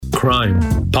crime,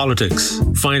 politics,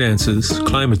 finances,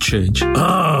 climate change.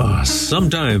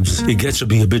 Sometimes it gets to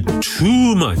be a bit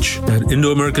too much. At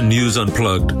Indo-American News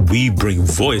Unplugged, we bring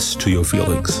voice to your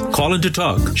feelings. Call in to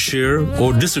talk, share,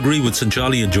 or disagree with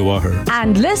Sanchali and Jawahar.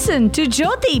 And listen to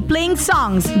Jyoti playing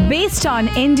songs based on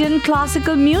Indian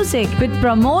classical music with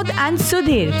Pramod and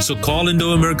Sudhir. So call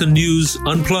Indo-American News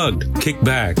Unplugged. Kick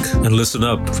back and listen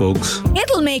up, folks.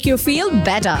 It'll make you feel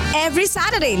better. Every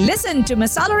Saturday, listen to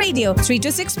Masala Radio, 3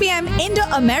 to 6 p.m.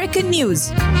 Indo-American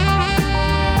News.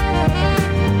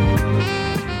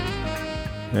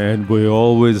 And we're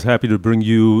always happy to bring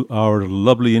you our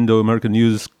lovely Indo-American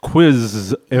News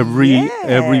quiz every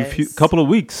couple of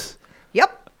weeks.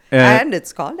 Yep. And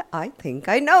it's called I Think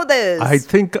I Know This. I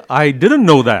think I didn't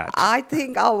know that. I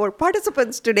think our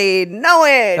participants today know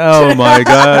it. Oh my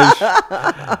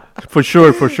gosh. For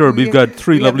sure. We've got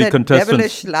three lovely contestants.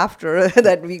 Devilish laughter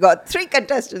that we got three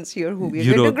contestants here who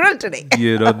we're going to grill today.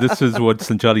 This is what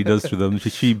Sanchali does to them.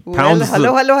 She pounds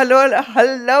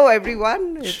hello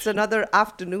everyone. It's another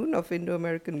afternoon of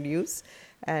Indo-American News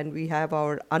and we have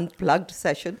our unplugged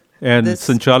session. And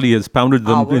Sanchali has pounded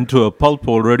them into a pulp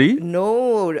already.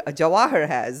 No, Jawahar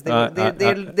has.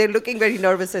 They're looking very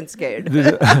nervous and scared.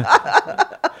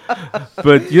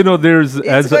 But there's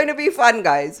it's going to be fun,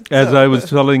 guys. As I was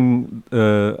telling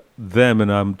them,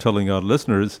 and I'm telling our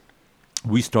listeners,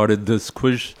 we started this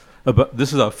quiz.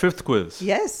 This is our fifth quiz.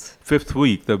 Yes. Fifth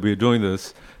week that we're doing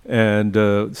this.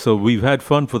 And so we've had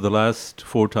fun for the last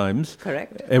 4 times.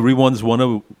 Correct. Everyone's won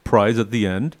a prize at the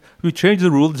end. We changed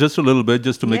the rules just a little bit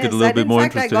just to make it a little bit more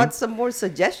interesting. In fact, I got some more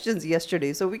suggestions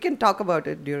yesterday, so we can talk about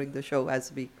it during the show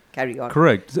as we carry on.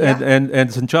 Correct. Yeah. And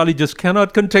Sanchali just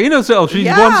cannot contain herself. She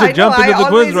wants to jump into the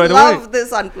quiz right away. I love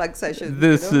this unplugged session.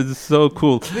 This is so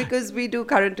cool. Because we do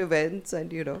current events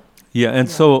and, Yeah, and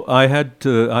so I had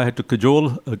to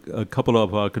cajole a couple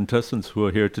of our contestants who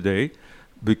are here today,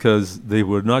 because they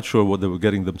were not sure what they were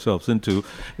getting themselves into.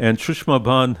 And Shushma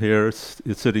Ban here is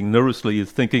sitting nervously,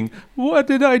 is thinking, what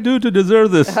did I do to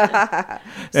deserve this?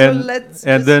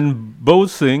 Then Bo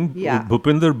Singh,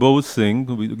 Bhupinder Bo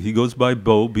Singh, he goes by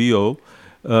Bo, B-O.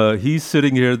 He's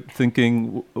sitting here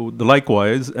thinking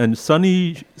likewise, and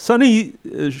Sunny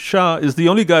Shah is the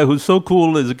only guy who's so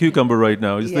cool as a cucumber right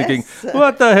now. He's thinking,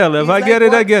 what the hell, if I get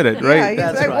it, I get it, right?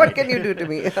 Yeah, he's like, what can you do to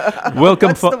me? Welcome.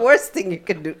 What's the worst thing you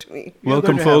can do to me?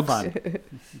 Welcome, folks.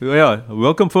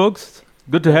 Welcome, folks.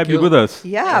 Good to have you with us.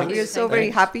 Yeah, we are so very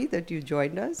happy that you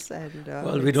joined us. And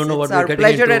we don't know what we're getting into.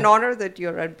 It's our pleasure and honor that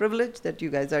you're and privilege that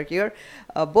you guys are here.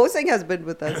 Bo Singh has been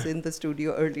with us in the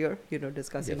studio earlier,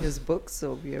 discussing his books.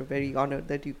 So we are very honored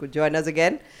that you could join us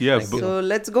again. Yeah. So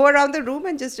let's go around the room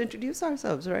and just introduce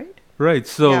ourselves, right? Right.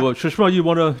 So Shushma, you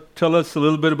want to tell us a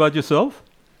little bit about yourself?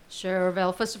 Sure.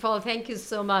 Well, first of all, thank you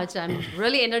so much. I'm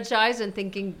really energized and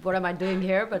thinking, what am I doing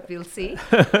here? But we'll see.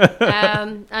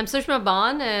 I'm Sushma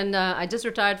Ban, and I just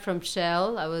retired from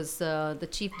Shell. I was the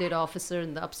chief data officer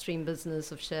in the upstream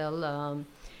business of Shell.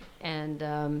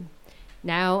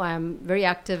 Now I'm very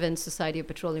active in Society of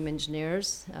Petroleum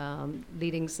Engineers,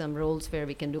 leading some roles where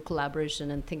we can do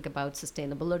collaboration and think about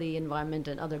sustainability, environment,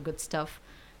 and other good stuff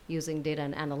using data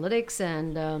and analytics.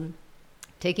 And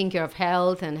taking care of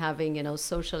health and having,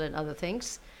 social and other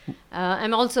things.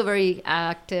 I'm also very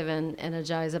active and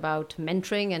energized about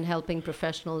mentoring and helping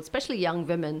professionals, especially young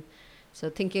women.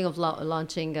 So thinking of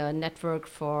launching a network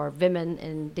for women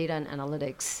in data and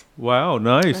analytics. Wow,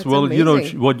 nice. That's well,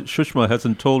 amazing. What Shushma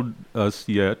hasn't told us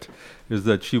yet is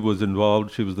that she was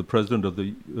involved. She was the president of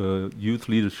the Youth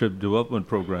Leadership Development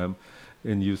Program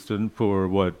in Houston for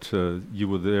you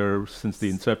were there since the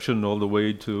inception all the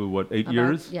way to 8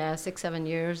 years? Yeah, 6-7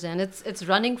 years, and it's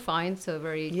running fine, so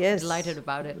very delighted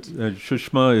about it.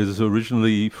 Shushma is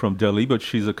originally from Delhi, but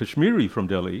she's a Kashmiri from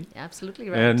Delhi. Absolutely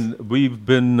right. And we've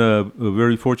been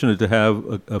very fortunate to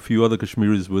have a few other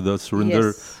Kashmiris with us,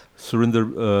 Surinder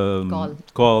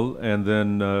Kaul, and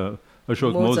then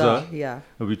Ashok Moza. Yeah.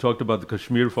 We talked about the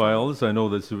Kashmir files. I know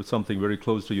this was something very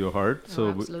close to your heart. So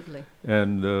absolutely.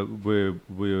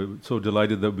 We're so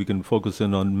delighted that we can focus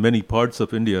in on many parts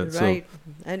of India. Right.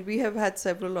 And we have had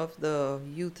several of the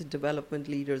youth development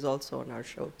leaders also on our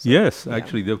show. So yes,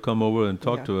 actually, they've come over and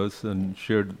talked to us and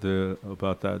shared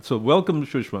about that. So welcome,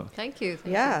 Shushma. Thank you.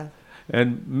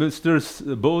 And Mr.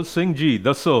 Bo Singh ji,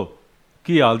 dasso,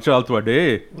 ki haal chal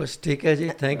tuade? Bas theek hai ji,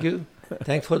 thank you.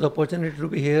 Thanks for the opportunity to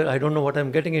be here. I don't know what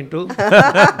I'm getting into.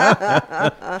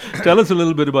 Tell us a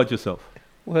little bit about yourself.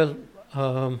 Well,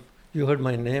 you heard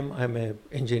my name. I'm an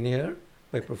engineer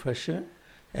by profession,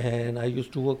 and I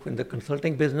used to work in the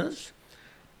consulting business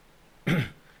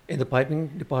in the piping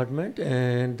department.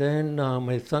 And then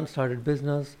my son started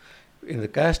business in the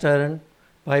cast iron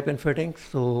pipe and fittings.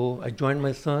 So I joined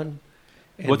my son.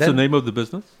 And What's the name of the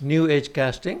business? New Age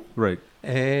Casting. Right.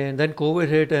 And then COVID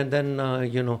hit, and then,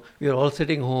 we were all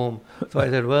sitting home. So I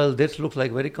said, well, this looks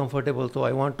like very comfortable, so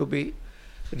I want to be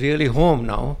really home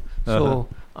now. So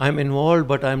I'm involved,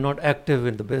 but I'm not active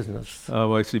in the business.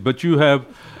 Oh, I see. But you've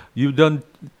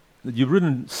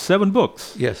written 7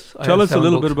 books. Yes. I Tell have us a 7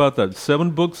 little books. bit about that.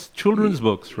 7 books, children's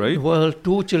books, right? Well,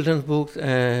 2 children's books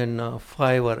and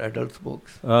 5 are adults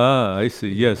books. Ah, I see.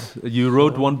 Yes. You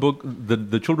wrote one book.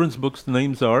 The children's books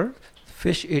names are?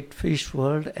 Fish Eat Fish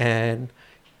World and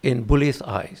In Bully's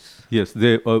Eyes. Yes,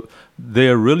 they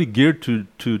are really geared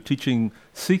to teaching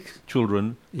Sikh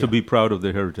children to be proud of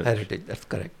their heritage. Heritage, that's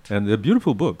correct. And they're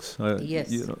beautiful books.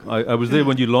 Yes. I was there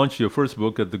when you launched your first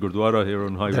book at the Gurdwara here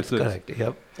on Highway That's 6. correct,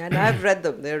 yep. And I've read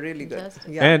them. They're really good.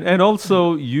 Fantastic. Yeah. And also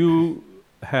you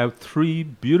have 3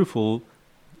 beautiful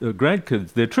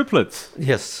grandkids. They're triplets.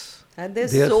 Yes. And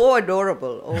they're Yes. so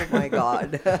adorable. Oh my God.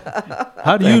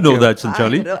 How do you Thank know you. that,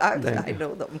 Sanchali? I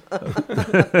know them.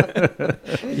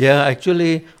 Yeah,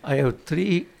 actually, I have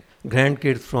 3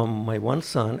 grandkids from my one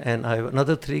son, and I have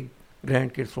another 3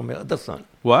 grandkids from my other son.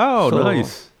 Wow, So,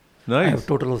 nice. I have Nice. a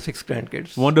total of 6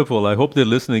 grandkids. Wonderful. I hope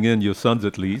they're listening in, your sons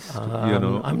at least.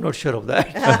 I'm not sure of that.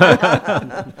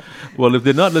 Well, if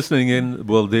they're not listening in,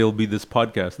 well, there'll be this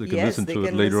podcast. They can Yes, listen they to it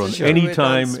can later on, listen to it on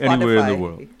anytime, anywhere in the Spotify.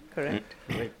 world. Correct.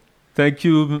 Thank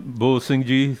you, Bo Singh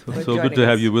Ji. So good joining to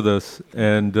have us. you with us.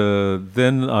 And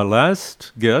then our last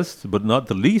guest, but not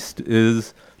the least,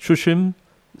 is Sushim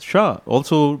Shah.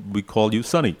 Also, we call you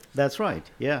Sunny. That's right.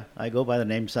 Yeah, I go by the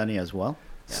name Sunny as well.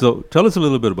 So tell us a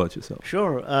little bit about yourself.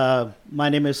 Sure. My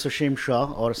name is Sushim Shah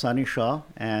or Sunny Shah,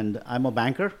 and I'm a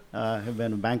banker. I've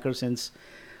been a banker since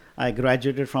I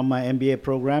graduated from my MBA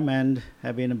program and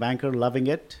have been a banker, loving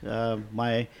it.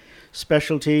 My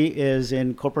specialty is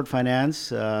in corporate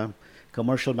finance,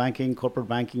 commercial banking, corporate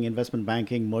banking, investment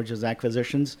banking, mergers,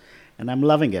 acquisitions, and I'm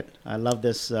loving it. I love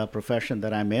this profession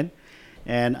that I'm in.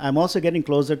 And I'm also getting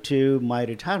closer to my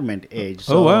retirement age.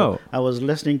 Oh, wow. I was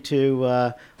listening to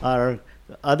our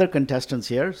other contestants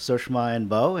here, Sushma and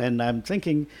Bo, and I'm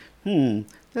thinking,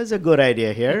 there's a good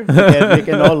idea here. We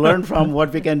can all learn from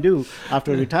what we can do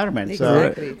after retirement.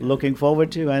 Exactly. So looking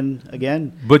forward to, and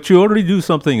again, But you already do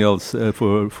something else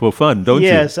for fun, don't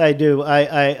yes, I do.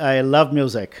 I love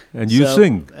music. And you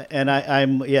sing. And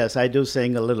I do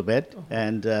sing a little bit,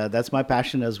 and that's my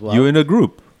passion as well. you? You're in a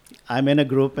group. I'm in a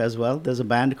group as well. There's a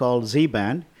band called Z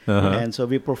Band, and so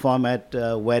we perform at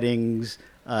weddings,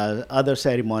 other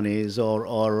ceremonies,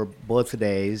 or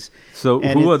birthdays. So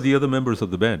And who are it's- the other members of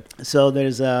the band? So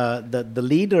there's the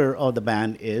leader of the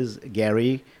band is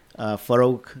Gary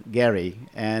Farouk Gary,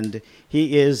 and he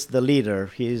is the leader.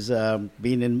 He's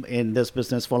been in this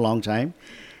business for a long time,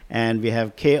 and we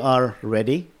have K.R.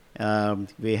 Reddy,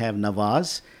 we have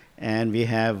Nawaz, and we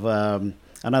have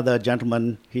another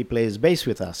gentleman. He plays bass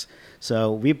with us.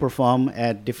 So we perform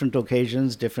at different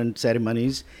occasions, different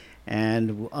ceremonies,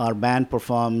 and our band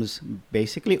performs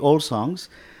basically old songs.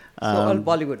 So all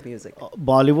Bollywood music.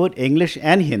 Bollywood, English,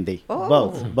 and Hindi, Oh,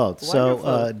 both. So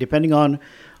wonderful. depending on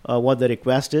what the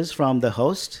request is from the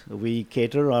host, we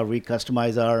cater or we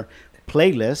customize our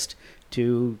playlist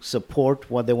to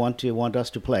support what they want us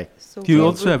to play. So You we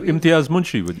also would have be- Imtiaz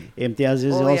Munshi with you. Imtiaz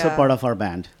is Oh, also yeah. part of our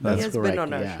band. That's He has correct. been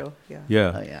on our yeah. show. Yeah.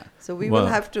 Yeah. Yeah. So we Wow. will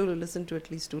have to listen to at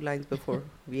least 2 lines before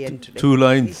we end today. Two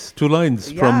lines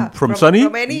Yeah, from Sunny?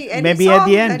 From any Maybe at song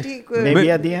the that end. he could- Maybe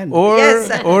at the end. Or,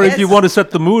 Yes, or if you yes. want to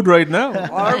set the mood right now.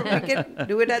 Or we can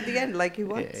do it at the end like he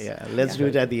wants. Yeah, let's do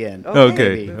it at the end.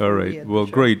 Okay, before all we right. end the Well,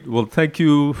 show. great. Well, thank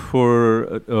you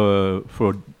for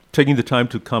taking the time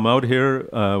to come out here.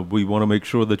 We want to make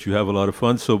sure that you have a lot of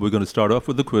fun, so we're going to start off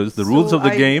with the quiz. The rules So of the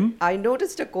game. I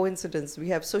noticed a coincidence. We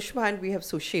have Sushma and we have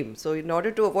Sushim. So in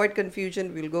order to avoid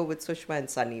confusion, we'll go with Sushma and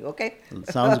Sunny, okay?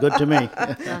 Sounds good to me.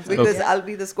 Because I'll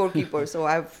be the scorekeeper. So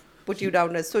I've put you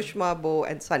down as Sushma, Bo,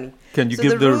 and Sunny. Can you so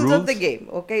give the the rules of the rules? game,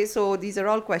 okay? So these are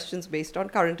all questions based on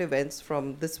current events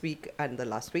from this week and the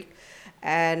last week.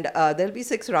 And there'll be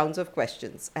 6 rounds of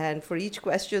questions. And for each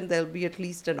question, there'll be at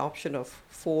least an option of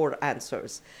 4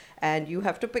 answers. And you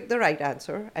have to pick the right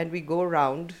answer. And we go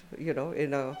around,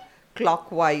 in a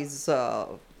clockwise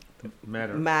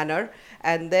manner.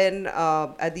 And then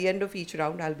at the end of each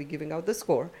round, I'll be giving out the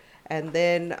score. And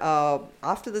then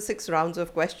after the 6 rounds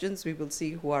of questions, we will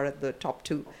see who are at the top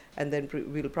 2. And then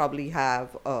we'll probably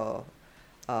have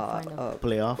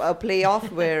Playoff. a playoff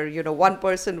where one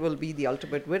person will be the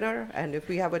ultimate winner, and if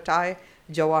we have a tie,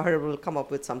 Jawahar will come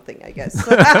up with something, I guess.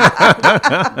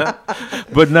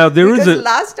 But now there is Because a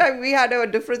last time we had a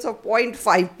difference of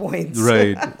 0.5 points.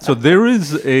 right. So there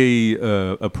is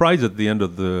a prize at the end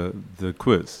of the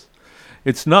quiz,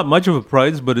 it's not much of a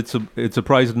prize, but it's a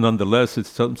prize nonetheless.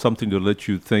 It's something to let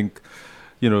you think,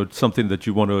 it's something that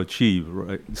you want to achieve,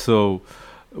 right? So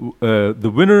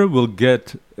the winner will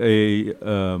get a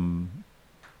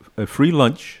free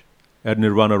lunch at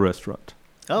Nirvana Restaurant.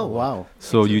 Oh, wow.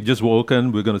 So you just walk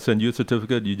in, we're going to send you a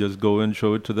certificate, you just go in,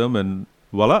 show it to them, and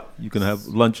voila, you can have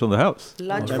lunch on the house.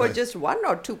 Lunch for just one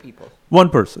or two people? One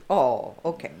person. Oh,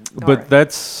 okay. But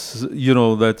that's,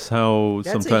 that's how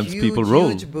That's sometimes a people roll.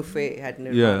 huge buffet at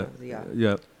Nirvana.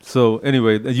 Yeah. So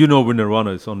anyway, where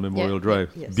Nirvana is on Memorial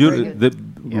Drive. Yes. Beautiful,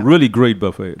 Very really great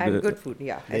buffet. And good food,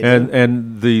 yeah.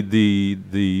 And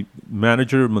the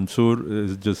manager Mansoor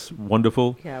is just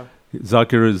wonderful. Yeah.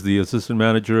 Zakir is the assistant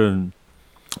manager and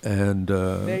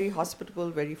Very hospitable,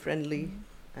 very friendly,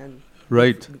 and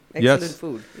right. excellent Yes.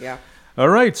 food. Yeah. All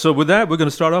right. So with that, we're going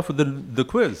to start off with the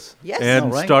quiz. Yes. And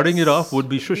All right. starting it off would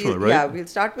be Shushma, right? Yeah, we'll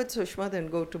start with Sushma, then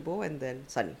go to Bo, and then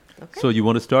Sunny. Okay. So you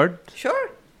want to start? Sure.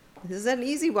 This is an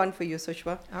easy one for you,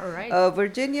 Sushma. All right. A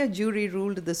Virginia jury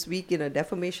ruled this week in a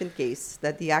defamation case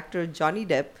that the actor Johnny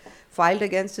Depp filed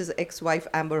against his ex-wife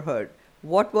Amber Heard.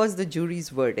 What was the jury's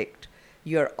verdict?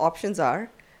 Your options are: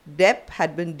 Depp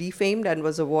had been defamed and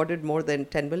was awarded more than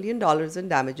 $10 million in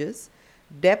damages.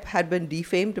 Depp had been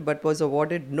defamed but was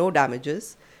awarded no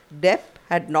damages. Depp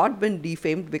had not been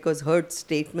defamed because Heard's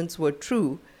statements were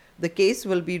true. The case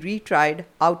will be retried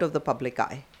out of the public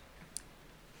eye.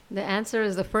 The answer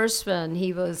is the first one.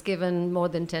 He was given more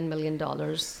than $10 million.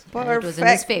 Perfect. And it was in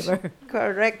his favor.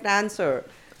 Correct answer.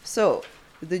 So,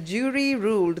 the jury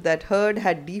ruled that Heard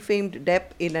had defamed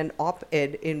Depp in an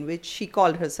op-ed in which she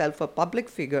called herself a public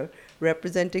figure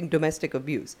representing domestic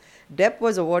abuse. Depp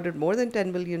was awarded more than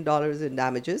 $10 million in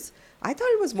damages. I thought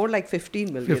it was more like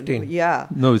 15 million. 15. Yeah.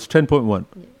 No, it's 10.1.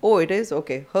 Oh, it is?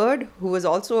 Okay. Heard, who was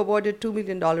also awarded $2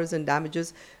 million in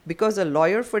damages because a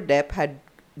lawyer for Depp had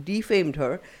defamed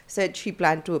her, said she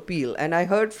planned to appeal. And I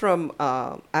heard from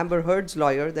Amber Heard's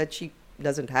lawyer that she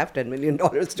doesn't have $10 million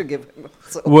to give him.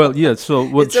 So Well, yeah.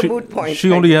 So It's a moot point, she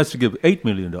right? only has to give $8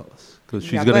 million because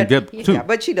she's Yeah, going to but- get two. Yeah,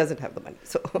 but she doesn't have the money.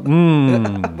 So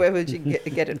where will she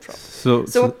get it from?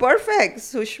 So perfect.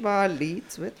 Sushma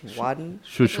leads with one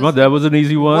Shushma, that was an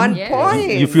easy one. One Yes.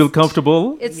 point. You feel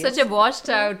comfortable? It's such a washed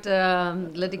out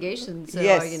litigation. So,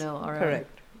 Yes, or,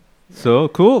 correct. So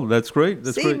cool. That's great.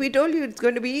 That's See, great. we told you it's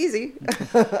going to be easy.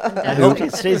 I hope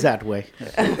it stays that way.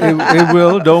 it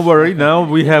will. Don't worry. Now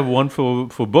we have one for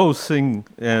Bo Singh,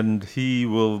 and he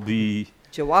will be.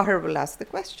 Jawahar will ask the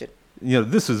question.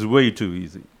 This is way too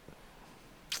easy.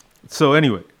 So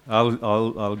anyway,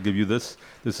 I'll give you this.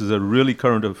 This is a really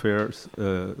current affairs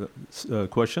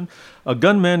question. A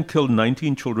gunman killed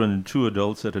 19 children and 2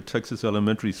 adults at a Texas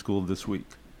elementary school this week.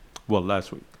 Well,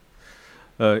 last week.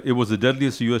 It was the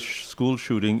deadliest U.S. school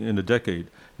shooting in a decade,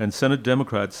 and Senate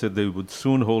Democrats said they would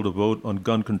soon hold a vote on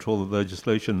gun control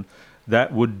legislation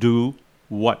that would do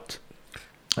what?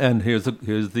 And here's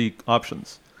the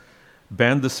options.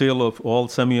 Ban the sale of all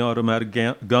semi-automatic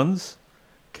guns,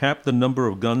 cap the number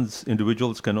of guns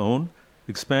individuals can own,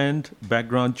 expand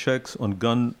background checks on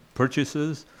gun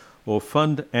purchases, or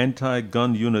fund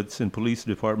anti-gun units in police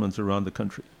departments around the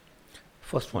country.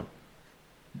 First one.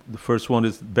 The first one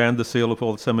is ban the sale of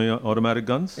all semi-automatic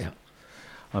guns? Yeah.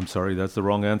 I'm sorry, that's the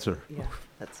wrong answer. Yeah,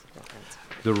 that's the wrong answer.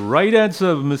 The right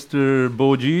answer, Mr.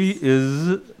 Boji,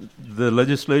 is the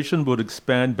legislation would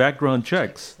expand background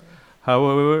checks.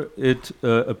 However, it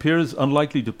appears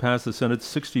unlikely to pass the Senate's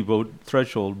 60-vote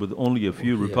threshold with only a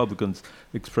few Yeah. Republicans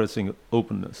expressing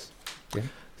openness. Yeah.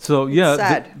 So, yeah,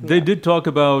 sad, they yeah. did talk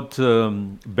about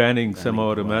banning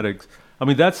semi-automatics. I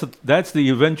mean, that's the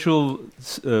eventual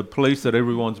place that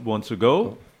everyone wants to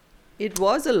go. It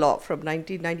was a law from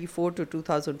 1994 to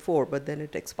 2004, but then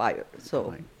it expired.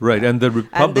 So Right, and the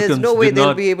Republicans no way did they'll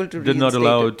not, be able to did not reinstate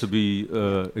allow it. it to be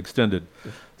extended.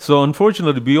 So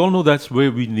unfortunately, we all know that's where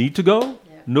we need to go.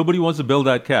 Nobody wants to build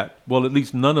that cat. Well, at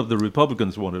least none of the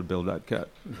Republicans want to build that cat.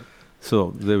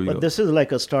 So there we go. But this is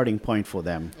like a starting point for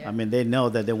them. Yeah. I mean, they know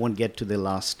that they won't get to the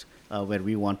last where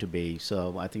we want to be.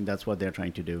 So I think that's what they're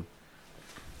trying to do.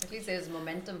 At least there's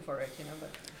momentum for it, but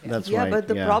That's yeah, right. but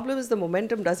the yeah. problem is the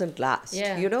momentum doesn't last.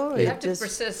 Yeah. You know, You it have to just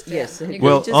persist, yeah. Yes, You it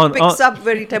Well, just on- picks on- up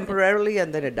very temporarily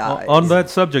and then it dies. On that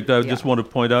subject, I just Yeah. want to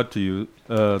point out to you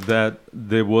that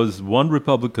there was one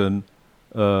Republican,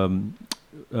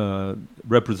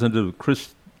 Representative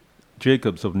Chris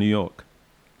Jacobs of New York.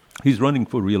 He's running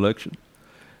for re-election.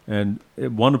 And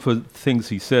one of the things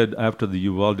he said after the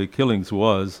Uvalde killings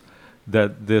was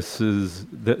that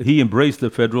that he embraced the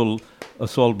federal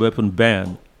assault weapon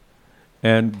ban.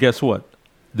 And guess what?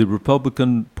 The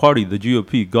Republican Party, the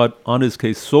GOP, got on his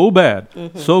case so bad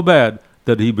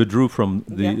that he withdrew from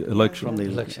the Yeah. election. From the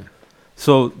Election.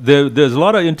 So there's a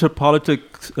lot of inter-party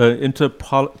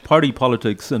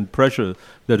politics and pressure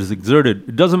that is exerted.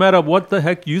 It doesn't matter what the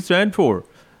heck you stand for.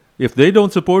 If they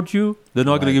don't support you, they're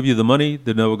not going to give you the money.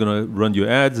 They're never going to run your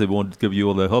ads. They won't give you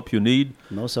all the help you need.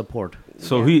 No support.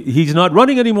 So he's not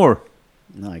running anymore.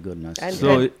 My goodness. And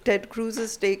So Ted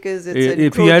Cruz's take is it's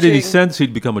if he had any encroaching- sense,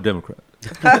 he'd become a Democrat.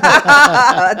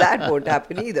 That won't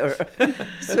happen either.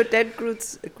 So Ted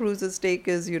Cruz's take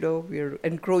is, we're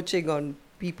encroaching on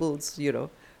people's,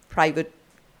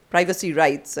 privacy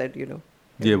rights and,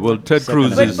 Yeah, well, Ted Second Cruz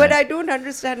Amendment. is But I don't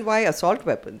understand why assault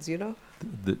weapons,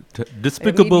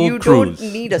 despicable you Cruz.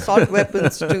 don't need assault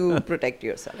weapons to protect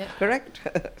yourself, correct?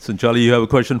 Sanchali, you have a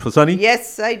question for Sunny?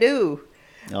 Yes, I do.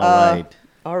 All right.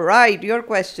 All right, your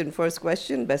question. First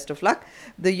question, best of luck.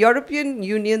 The European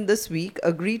Union this week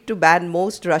agreed to ban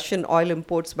most Russian oil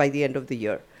imports by the end of the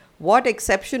year. What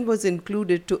exception was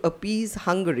included to appease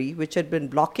Hungary, which had been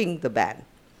blocking the ban?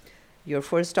 Your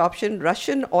first option,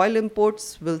 Russian oil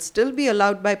imports will still be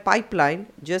allowed by pipeline,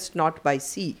 just not by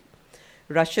sea.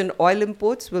 Russian oil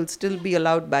imports will still be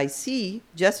allowed by sea,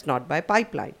 just not by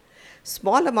pipeline.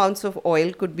 Small amounts of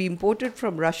oil could be imported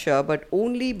from Russia, but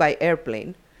only by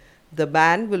airplane. The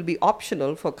ban will be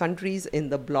optional for countries in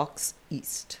the bloc's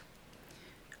east.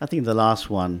 I think the last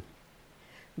one,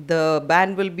 The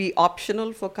ban will be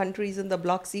optional for countries in the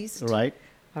bloc's east. right?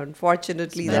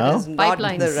 Unfortunately, No? that is not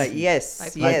Pipelines. the right. Yes,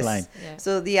 Pipelines. yes. Pipeline. Yeah.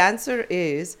 So the answer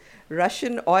is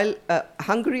Russian oil.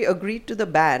 Hungary agreed to the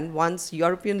ban once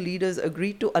European leaders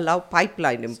agreed to allow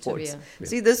pipeline imports. yeah.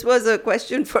 See, this was a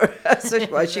question for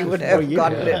Sushma. She would have you.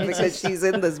 gotten it because she's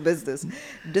in this business.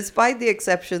 Despite the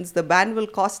exceptions, the ban will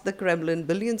cost the Kremlin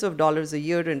billions of dollars a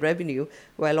year in revenue,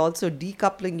 while also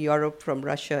decoupling Europe from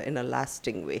Russia in a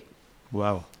lasting way.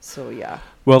 Wow. So yeah.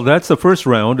 Well, that's the first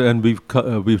round, and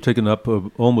we've taken up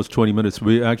almost 20 minutes.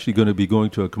 We're actually going to be going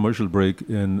to a commercial break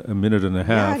in a minute and a Yeah,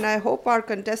 half. and I hope our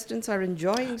contestants are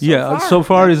enjoying So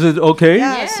far, is it okay?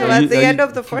 Yeah, so at the end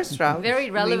of the first round. Very we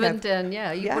relevant have- and you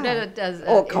Yeah. put it as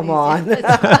Oh, come on.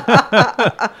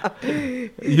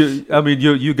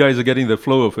 you guys are getting the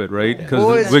flow of it, right? Because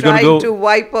Bo is we're going trying to to go.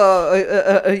 wipe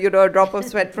a drop of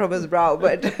sweat from his brow,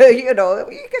 but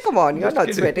come on, you're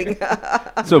not sweating.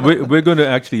 So we're going to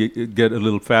actually get a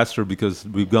little faster because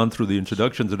we've gone through the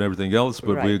introductions and everything else,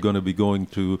 but Right. we're going to be going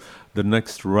to the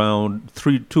next round,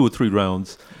 2 or 3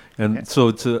 rounds. And so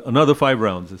it's another 5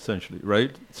 rounds, essentially,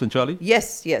 right, Sanchali?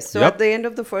 Yes. So Yep. at the end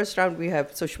of the first round, we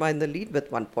have Sushma in the lead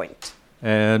with 1 point.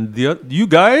 And you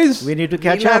guys, We need to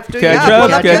catch We'll up. have to, Catch pull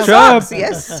up, up your catch up. socks,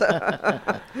 Yes.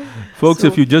 folks, So-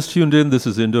 if you just tuned in, this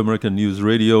is Indo-American News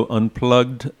Radio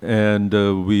Unplugged, and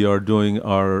we are doing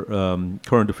our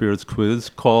current affairs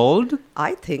quiz called...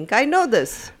 I think I know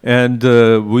this. And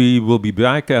we will be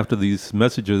back after these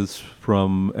messages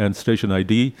and Station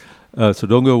ID. So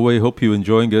don't go away. Hope you're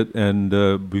enjoying it. And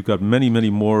we've got many, many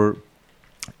more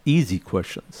easy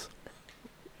questions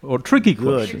or tricky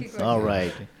questions. Good. All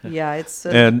right. Yeah, it's...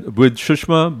 And with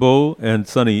Shushma, Bo, and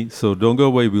Sunny. So don't go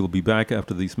away. We'll be back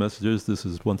after these messages. This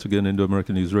is once again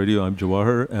Indo-American News Radio. I'm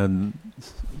Jawahar and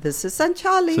this is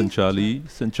Sanchali. Sanchali.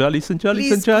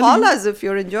 Please call us if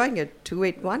you're enjoying it.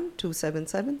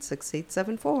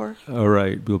 281-277-6874. All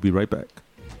right. We'll be right back.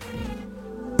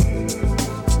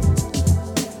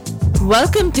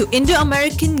 Welcome to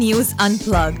Indo-American News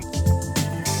Unplugged.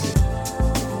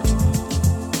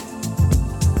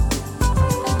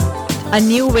 A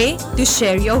new way to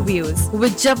share your views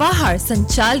with Jawahar,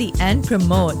 Sanchali and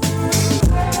Pramod.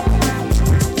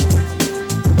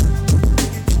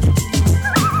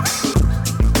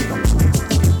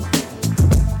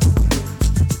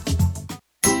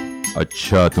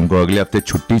 अच्छा, तुमको अगले हफ्ते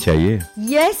छुट्टी चाहिए?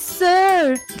 Yes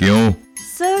sir. क्यों?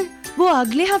 Sir, वो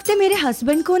अगले हफ्ते मेरे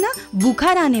हस्बैंड को ना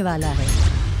बुखार आने वाला है।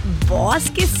 बॉस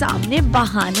के सामने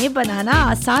बहाने बनाना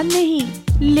आसान नहीं,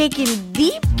 लेकिन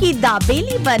दीप की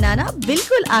दाबेली बनाना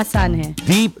बिल्कुल आसान है।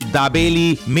 Deep Dabeli,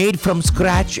 made from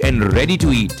scratch and ready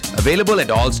to eat. Available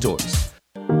at all stores.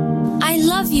 I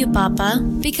love you, Papa,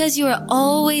 because you are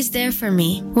always there for me.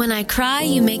 When I cry,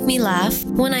 you make me laugh.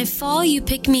 When I fall, you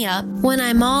pick me up. When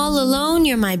I'm all alone,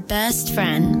 you're my best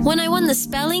friend. When I won the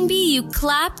spelling bee, you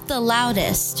clapped the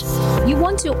loudest. You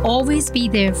want to always be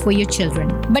there for your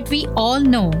children. But we all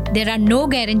know there are no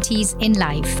guarantees in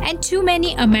life. And too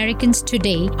many Americans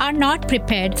today are not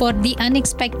prepared for the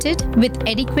unexpected with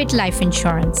adequate life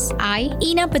insurance. I,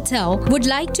 Ina Patel, would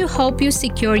like to help you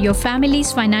secure your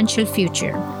family's financial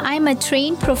future. I'm a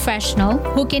trained professional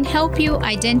who can help you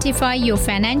identify your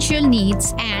financial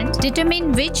needs and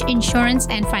determine which insurance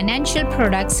and financial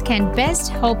products can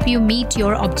best help you meet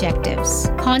your objectives.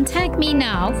 Contact me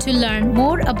now to learn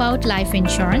more about life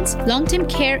insurance, long-term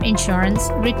care insurance,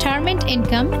 retirement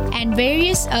income, and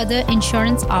various other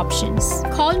insurance options.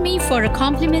 Call me for a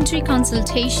complimentary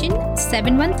consultation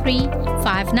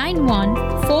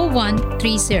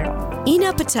 713-591-4130.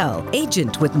 Ina Patel,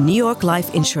 agent with New York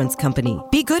Life Insurance Company.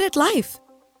 Be good at life.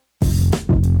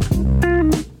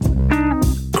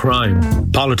 Crime,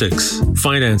 politics,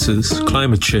 finances,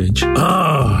 climate change.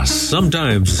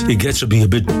 Sometimes it gets to be a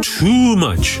bit too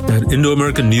much. At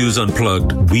Indo-American News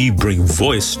Unplugged, we bring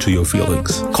voice to your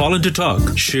feelings. Call in to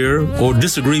talk, share, or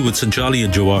disagree with Sanchali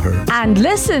and Jawahar. And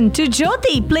listen to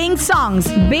Jyoti playing songs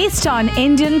based on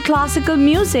Indian classical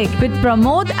music with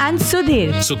Pramod and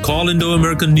Sudhir. So call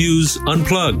Indo-American News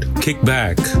Unplugged. Kick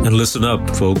back and listen up,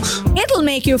 folks. It'll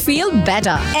make you feel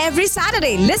better. Every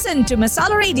Saturday, listen to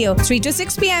Masala Radio, 3 to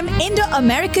 6 p.m.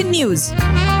 Indo-American News.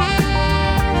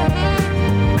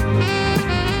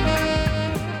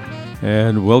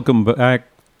 And welcome back,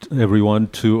 everyone,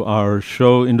 to our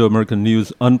show, Indo-American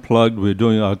News Unplugged. We're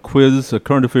doing our quiz, a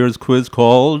current affairs quiz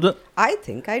called I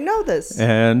Think I Know This.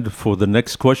 And for the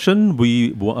next question,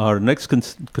 our next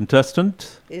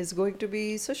contestant is going to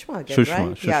be Sushma again,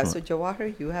 right? Sushma. Yeah, so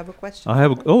Jawahar, you have a question.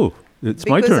 It's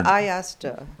my turn. Because I asked.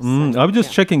 I was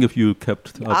just checking if you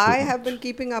kept up. I have been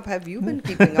keeping up. Have you been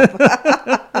keeping up?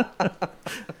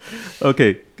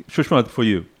 Okay, Sushma, for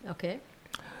you. Okay.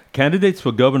 Candidates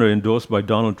for governor endorsed by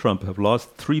Donald Trump have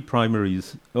lost three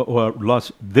primaries, or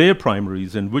lost their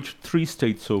primaries in which three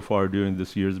states so far during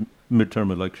this year's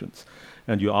midterm elections?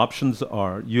 And your options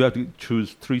are, you have to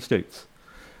choose three states.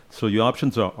 So your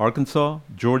options are Arkansas,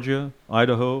 Georgia,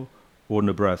 Idaho, or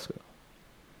Nebraska.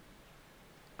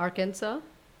 Arkansas,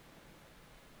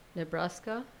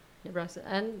 Nebraska,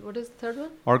 and what is the third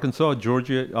one? Arkansas,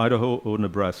 Georgia, Idaho, or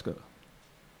Nebraska.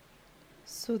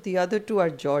 So the other two are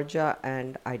Georgia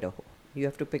and Idaho. You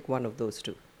have to pick one of those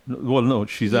two. No,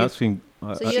 she's asking.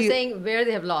 So you're saying where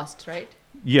they have lost, right?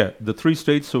 Yeah, the three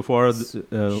states so far.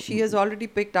 She has already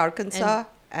picked Arkansas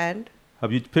and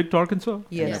have you picked Arkansas?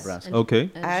 Yes. Nebraska. Okay.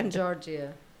 And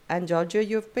Georgia. And Georgia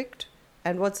you have picked?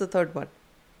 And what's the third one?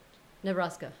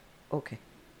 Nebraska. Okay.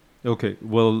 Okay,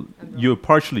 well, you're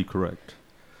partially correct.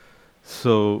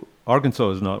 So Arkansas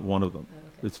is not one of them.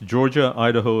 Okay. It's Georgia,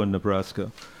 Idaho, and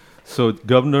Nebraska. So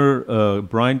Governor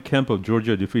Brian Kemp of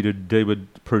Georgia defeated David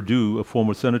Perdue, a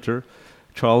former senator,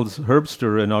 Charles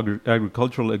Herbster, an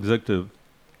agricultural executive,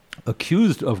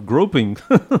 accused of groping,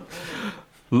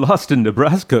 lost in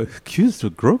Nebraska, accused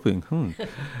of groping,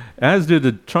 as did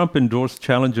a Trump-endorsed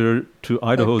challenger to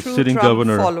Idaho's sitting Trump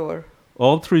governor. Follower.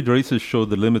 All three races show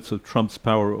the limits of Trump's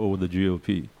power over the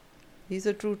GOP. He's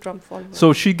a true Trump follower.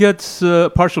 So she gets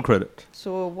partial credit.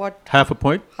 So what? Half a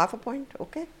point? Half a point,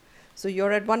 okay. So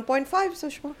you're at 1.5,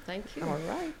 Sushma. Thank you. All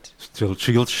right.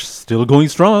 Still going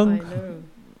strong. I know.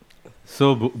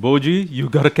 So, Boji, you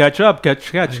got to catch up.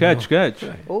 Catch.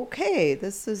 Okay,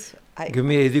 this is... Give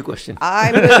me an easy question.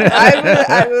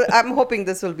 I'm hoping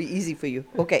this will be easy for you.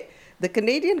 Okay. The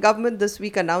Canadian government this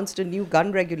week announced a new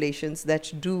gun regulations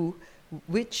that do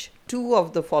which two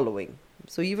of the following.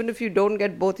 So even if you don't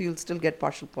get both, you'll still get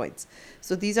partial points.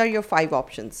 So these are your 5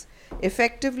 options.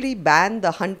 Effectively ban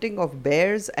the hunting of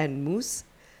bears and moose.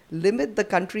 Limit the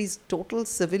country's total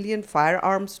civilian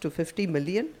firearms to 50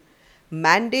 million.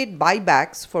 Mandate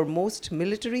buybacks for most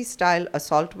military-style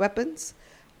assault weapons.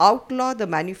 Outlaw the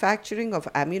manufacturing of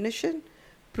ammunition.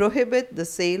 Prohibit the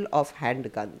sale of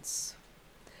handguns.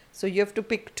 So you have to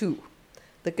pick 2.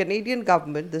 The Canadian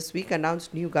government this week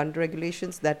announced new gun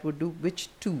regulations that would do which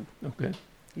 2? Okay.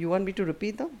 You want me to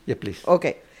repeat them? Yeah, please.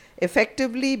 Okay.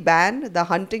 Effectively ban the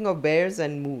hunting of bears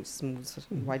and moose,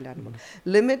 wild animal.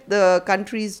 Limit the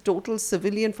country's total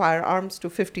civilian firearms to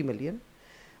 50 million.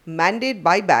 Mandate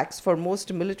buybacks for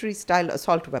most military-style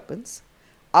assault weapons.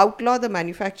 Outlaw the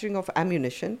manufacturing of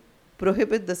ammunition.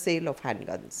 Prohibit the sale of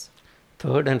handguns.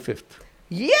 3rd and 5th.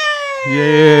 Yay!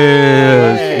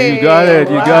 Yes, you got it.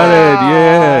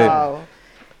 Yeah.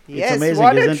 Yes, amazing,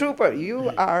 what a isn't it? trooper.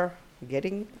 You are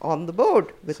getting on the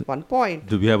board with 1 point.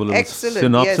 Do we have a little Excellent.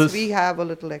 synopsis? Yes, we have a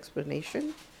little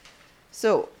explanation.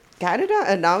 So, Canada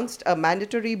announced a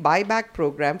mandatory buyback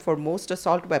program for most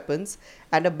assault weapons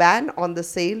and a ban on the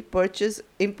sale, purchase,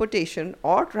 importation,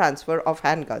 or transfer of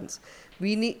handguns.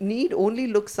 We need only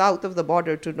look south of the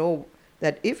border to know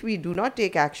that if we do not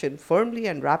take action firmly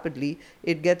and rapidly,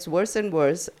 it gets worse and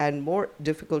worse and more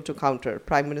difficult to counter,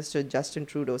 Prime Minister Justin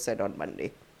Trudeau said on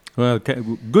Monday. Well,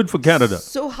 good for Canada.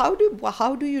 So how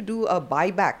do you do a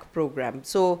buyback program?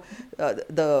 So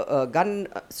the gun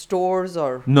stores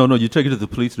or No, you take it to the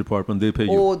police department. They pay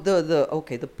you. oh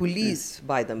the police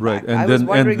buy them Right, back. I was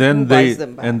wondering who buys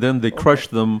them back. and then they crush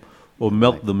them or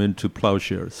melt them into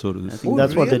plowshares, so to I speak. think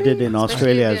that's what they did in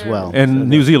Australia as well. And So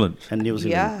New Zealand. And New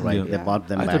Zealand, Yeah. right. Yeah. They bought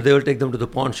them I back. thought they will take them to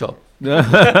the pawn shop.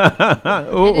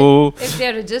 Oh. If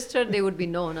they're registered, they would be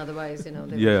known. Otherwise, they Yeah,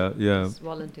 would yeah. just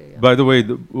volunteer. Yeah. By the way,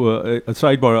 a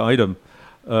sidebar item.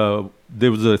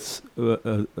 There was a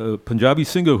Punjabi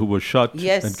singer who was shot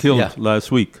Yes. and killed Yeah.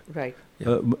 last week. Right.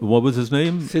 What was his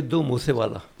name? Sidhu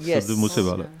Moosewala. Yes. Sidhu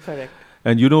Moosewala. Correct.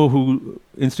 And you know who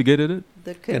instigated it?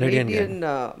 The Canadian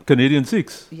Canadian. Canadian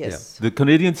Sikhs. Yes. The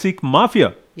Canadian Sikh Mafia.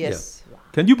 Yes.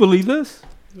 Can you believe this?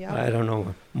 Yeah. I don't know.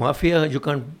 Mafia, you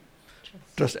can't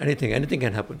trust anything. Anything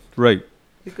can happen. Right.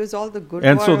 Because all the gurdwaras.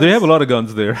 And so they have a lot of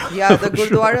guns there. Yeah, the for sure.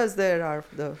 gurdwaras there are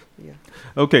the.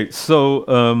 Yeah. Okay, so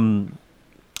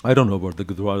I don't know about the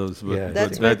gurdwaras, but, Yeah, but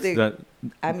That's where they that.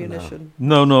 ammunition.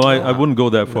 No, I wouldn't go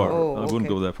that far. Oh, I wouldn't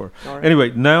okay. go that far. All right. Anyway,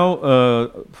 now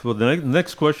for the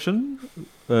next question,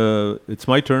 it's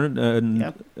my turn,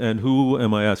 and who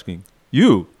am I asking?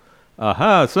 You.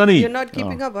 Aha, Sunny. You're not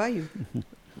keeping up, are you?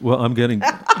 Well, I'm getting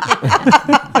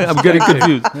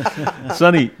confused.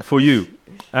 Sunny, for you.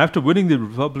 After winning the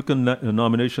Republican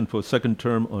nomination for second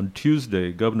term on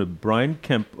Tuesday, Governor Brian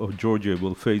Kemp of Georgia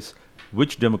will face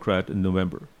which Democrat in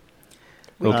November?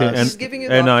 Okay, He's giving you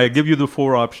the and I options. give you the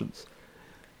four options: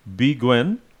 B.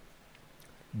 Gwen,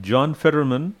 John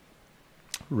Fetterman,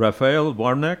 Raphael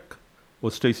Warnock,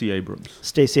 or Stacey Abrams.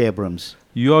 Stacey Abrams.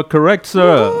 You are correct,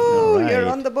 sir. Oh, All you're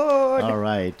right. on the board. All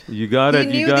right. You got He it.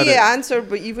 knew You got the it. answer,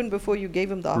 but even before you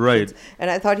gave him the options. Right. And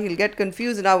I thought he'll get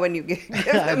confused now when you give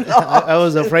him the options. I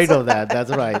was afraid of that.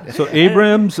 That's right. So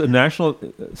Abrams, a national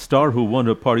star who won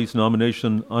her party's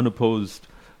nomination unopposed,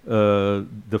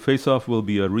 the face-off will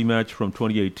be a rematch from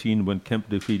 2018 when Kemp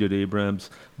defeated Abrams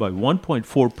by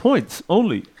 1.4 points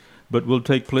only, but will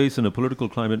take place in a political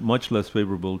climate much less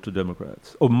favorable to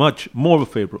Democrats. Or much more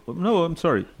favorable. No, I'm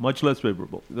sorry, much less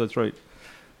favorable. That's right.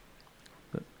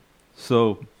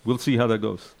 So we'll see how that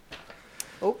goes.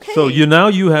 Okay. So you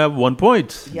have 1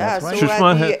 point. Yeah, That's right. so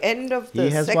Sushma at the end of He the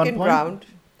has 1 second point. round,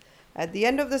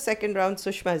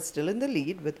 Sushma is still in the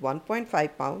lead with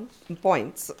 1.5 points.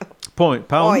 Pounds? Points.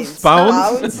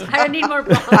 Pounds? I need more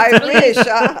pounds. I wish.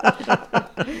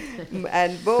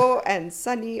 And Bo and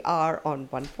Sunny are on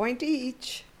 1 point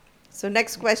each. So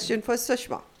next question for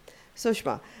Sushma.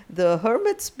 Sushma, the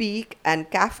Hermit's Peak and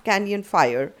Calf Canyon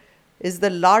fire is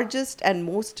the largest and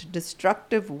most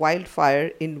destructive wildfire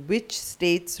in which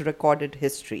state's recorded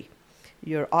history?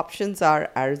 Your options are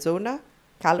Arizona,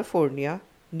 California,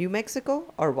 New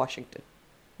Mexico, or Washington.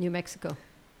 New Mexico.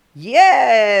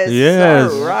 Yes.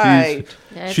 Yes. All right.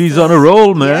 Yeah, She's it's on a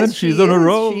roll, man. Yes, She's she on a is,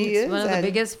 roll. she It's is, one of the and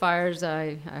biggest fires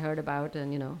I heard about,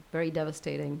 and very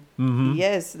devastating. Mm-hmm.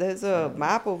 Yes, there's a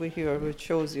map over here which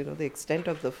shows, the extent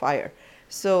of the fire.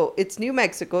 So it's New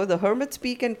Mexico, the Hermit's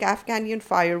Peak and Calf Canyon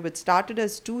fire, which started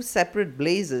as two separate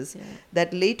blazes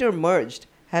that later merged,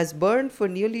 has burned for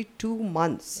nearly 2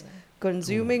 months,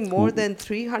 consuming more than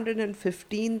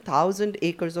 315,000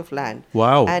 acres of land.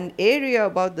 Wow. An area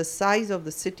about the size of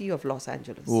the city of Los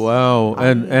Angeles. Wow.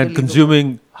 And Unbelievable.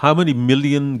 consuming how many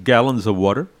million gallons of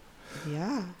water?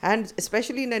 Yeah, and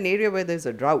especially in an area where there's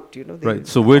a drought, they Right.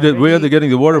 So where are already they getting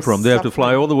the water are from? They have to fly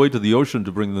suffering. all the way to the ocean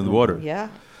to bring them the water. Yeah.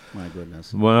 My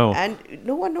goodness. Wow. And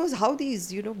no one knows how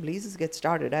these, blazes get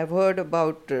started. I've heard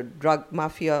about drug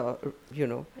mafia, It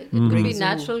Mm-hmm. could be brings in-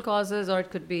 natural causes, or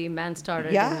it could be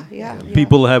man-started. Yeah, yeah.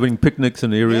 People having picnics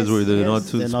in areas Yes, where they're yes. not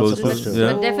They're not supposed supposed to. to.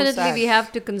 Yeah. But definitely sad. we have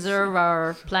to conserve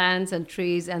our plants and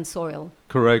trees and soil.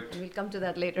 Correct. We'll come to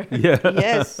that later. Yeah.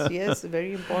 Yes,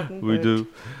 very important. We but- do.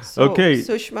 So Okay.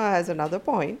 Sushma has another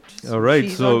point. All right,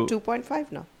 She's so- on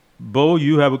 2.5 now. Bo,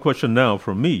 you have a question now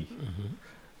from me.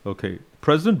 Okay.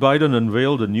 President Biden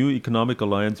unveiled a new economic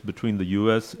alliance between the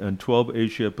U.S. and 12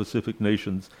 Asia-Pacific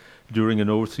nations during an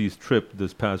overseas trip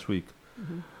this past week.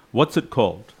 What's it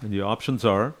called? And the options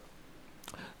are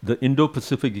the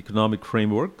Indo-Pacific Economic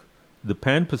Framework, the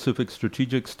Pan-Pacific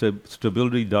Strategic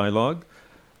Stability Dialogue,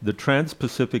 the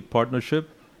Trans-Pacific Partnership,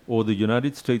 or the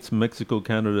United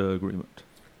States-Mexico-Canada Agreement.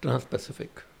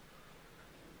 Trans-Pacific.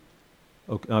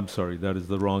 Okay, I'm sorry, that is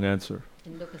the wrong answer.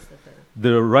 Indo-Pacific.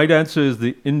 The right answer is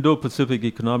the Indo-Pacific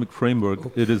Economic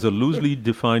Framework. It is a loosely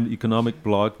defined economic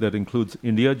bloc that includes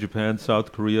India, Japan,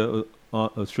 South Korea,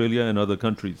 Australia, and other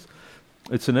countries.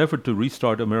 It's an effort to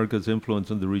restart America's influence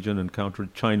in the region and counter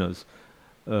China's.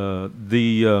 There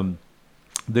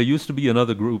used to be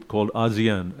another group called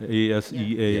ASEAN,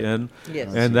 ASEAN,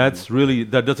 Yes. and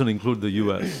that doesn't include the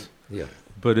U.S. Yeah.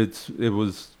 But it's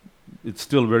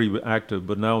still very active.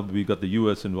 But now we got the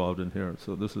U.S. involved in here,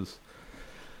 so this is.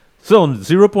 So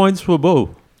 0 points for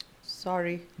Bo.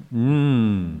 Sorry.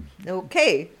 Mm.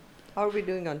 Okay. How are we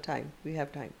doing on time? We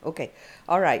have time. Okay.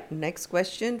 All right. Next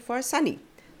question for Sunny.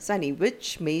 Sunny,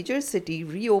 which major city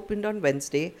reopened on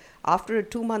Wednesday after a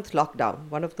 2-month lockdown,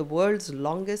 one of the world's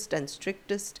longest and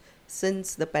strictest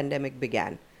since the pandemic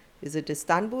began? Is it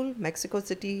Istanbul, Mexico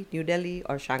City, New Delhi,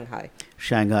 or Shanghai?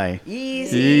 Shanghai.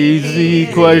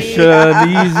 Easy question.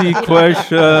 Easy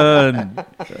question.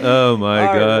 Oh my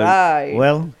All God. right.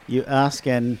 Well, you ask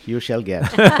and you shall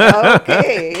get.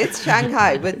 Okay, it's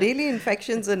Shanghai. With daily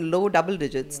infections in low double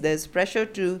digits, there's pressure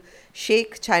to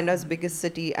shake China's biggest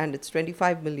city and its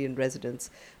 25 million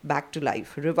residents back to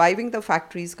life, reviving the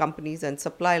factories, companies, and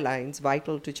supply lines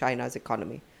vital to China's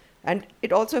economy. And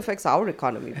it also affects our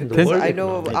economy, because I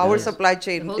know our supply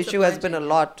chain issue has been a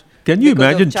lot. Can you because of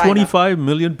imagine China. 25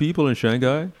 million people in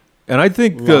Shanghai? And I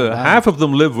think Wow. half of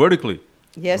them live vertically.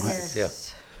 Yes. Yeah.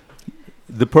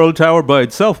 The Pearl Tower by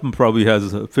itself probably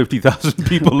has 50,000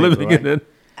 people living in it.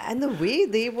 And the way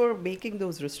they were making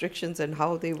those restrictions and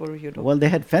how they were, Well, they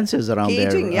had fences around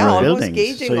Caging, their yeah, almost buildings,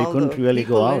 caging so you all couldn't the really go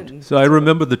people out. in. So I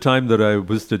remember the time that I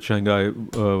visited Shanghai,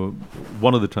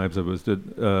 one of the times I visited,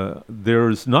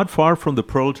 there's not far from the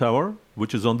Pearl Tower,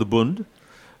 which is on the Bund,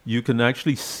 you can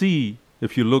actually see,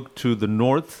 if you look to the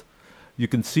north, you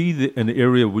can see an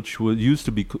area which used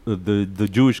to be the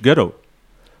Jewish ghetto.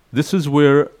 This is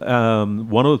where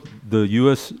one of the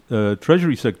U.S.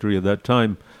 Treasury Secretary at that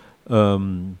time,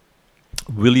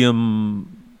 William,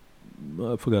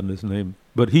 I've forgotten his name,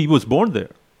 but he was born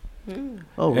there.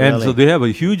 Oh, And really? so they have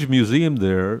a huge museum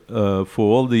there for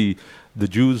all the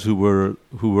Jews who were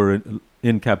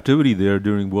in captivity there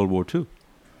during World War II.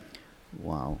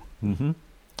 Wow. Hmm.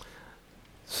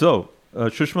 So,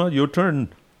 Shushma, your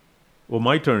turn, or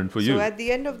my turn for you. So at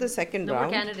the end of the second No more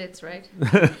round, candidates, right?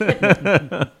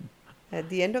 at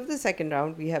the end of the second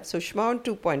round, we have Sushma on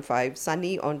 2.5,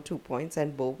 Sunny on 2 points,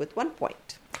 and Bo with 1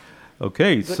 point.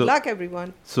 Okay. Good luck,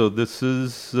 everyone. So this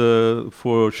is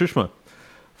for Shushma.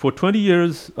 For 20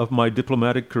 years of my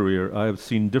diplomatic career, I have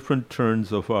seen different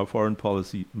turns of our foreign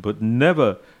policy, but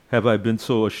never have I been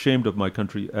so ashamed of my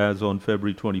country as on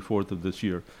February 24th of this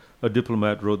year. A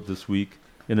diplomat wrote this week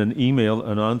in an email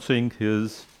announcing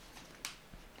his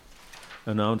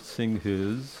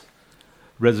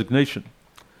resignation.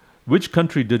 Which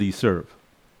country did he serve?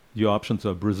 Your options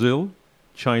are Brazil,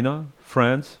 China,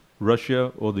 France,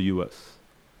 Russia, or the U.S.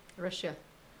 Russia.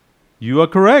 You are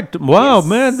correct. Wow, Yes.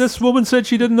 man, this woman said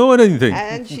she didn't know anything.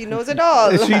 And she knows it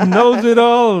all. She knows it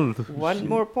all. One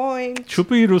more point.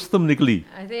 Chupi Rustam nikli.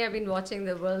 I think I've been watching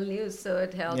the world news, so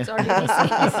it helps. Or BBC.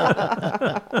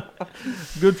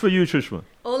 Good for you, Shushma.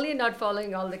 Only not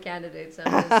following all the candidates.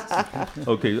 I'm just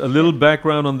Okay, a little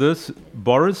background on this.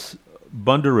 Boris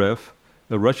Bondarev,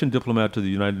 a Russian diplomat to the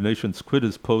United Nations, quit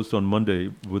his post on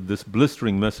Monday with this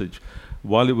blistering message.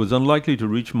 While it was unlikely to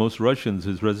reach most Russians,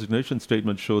 his resignation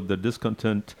statement showed that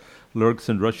discontent lurks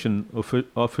in Russian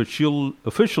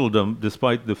officialdom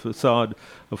despite the facade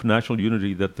of national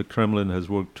unity that the Kremlin has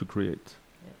worked to create.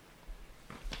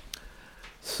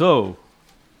 So,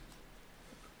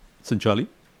 Sanchali?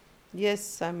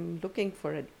 Yes, I'm looking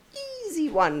for an easy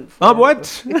one.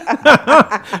 What?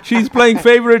 She's playing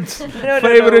favorites.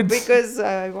 No, because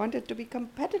I want it to be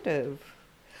competitive.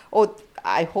 Oh,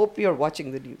 I hope you're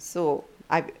watching the news. So,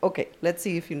 okay, let's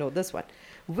see if you know this one.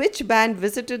 Which band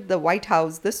visited the White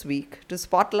House this week to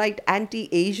spotlight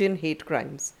anti-Asian hate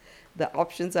crimes? The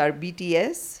options are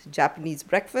BTS, Japanese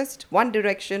Breakfast, One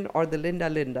Direction, or the Linda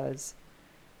Lindas.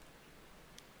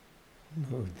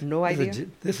 No idea.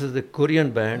 This is the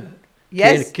Korean band.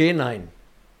 Yes. K9.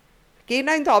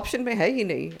 K9 the option mein hai hi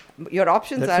nahi. Your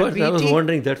options That's are what BT. I was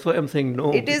wondering. That's why I'm saying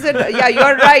no. It is yeah,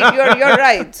 you're right. You're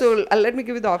right. So let me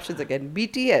give you the options again.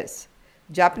 BTS,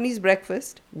 Japanese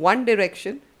Breakfast, One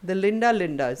Direction, the Linda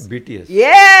Lindas. BTS.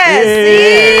 Yes.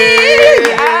 See?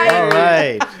 Yeah. All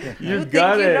right. You think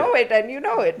got you it. know it, and you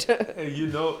know it. You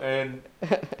know, and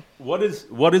what is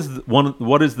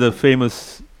the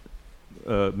famous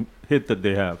hit that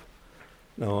they have?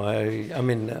 No, I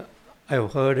mean,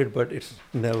 I've heard it, but it's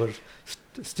never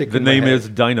stick. The in my name head. is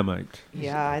Dynamite.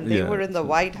 Yeah, and they Yeah, were in the so-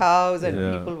 White House, and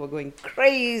yeah. people were going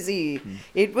crazy.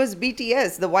 It was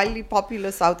BTS, the wildly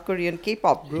popular South Korean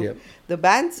K-pop group. Yep. The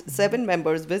band's 7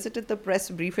 members visited the press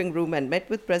briefing room and met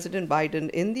with President Biden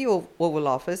in the Oval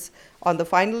Office on the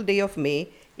final day of May,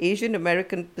 Asian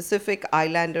American Pacific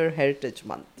Islander Heritage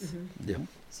Month. Yeah.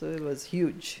 So it was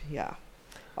huge. Yeah.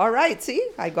 All right. See,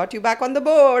 I got you back on the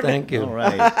board. Thank you. All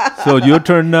right. So your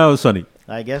turn now, Sonny.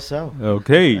 I guess so.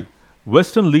 Okay.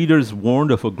 Western leaders warned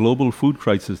of a global food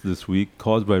crisis this week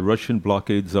caused by Russian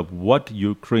blockades of what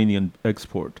Ukrainian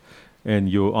export? And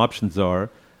your options are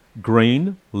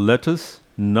grain, lettuce,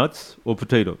 nuts, or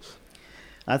potatoes.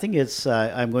 I think it's,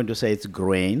 I'm going to say it's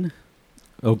grain.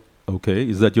 Oh, okay.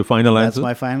 Is that your final That's answer?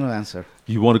 my final answer.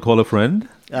 You want to call a friend?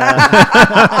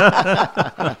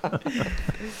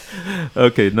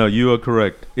 Okay, no, you are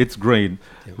correct. It's grain.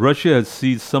 Russia has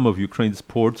seized some of Ukraine's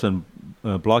ports and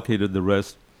blockaded the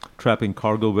rest, trapping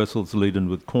cargo vessels laden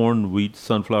with corn, wheat,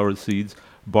 sunflower seeds,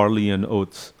 barley, and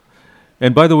oats.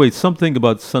 And by the way, something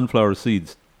about sunflower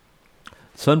seeds.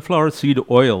 Sunflower seed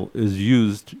oil is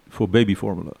used for baby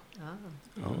formula.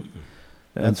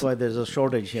 That's why there's a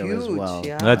shortage here as well.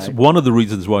 Yeah. That's one of the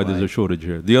reasons why there's a shortage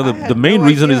here. The main no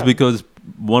reason is idea. because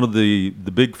one of the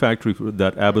big factory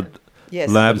that Abbott Yes.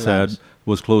 Labs had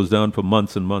was closed down for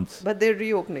months and months. But they're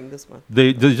reopening this month.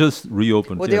 They just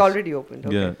reopened. Oh, they already opened.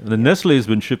 Okay. Yeah, and the Nestle has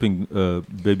been shipping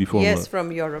baby formula. Yes,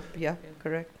 from Europe. Yeah,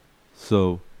 correct.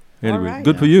 So anyway, All right.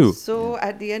 good for you. So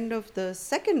at the end of the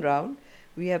second round,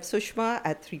 we have Sushma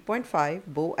at 3.5,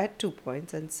 Bo at 2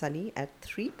 points, and Sunny at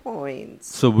 3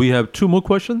 points. So we have 2 more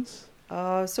questions.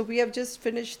 So we have just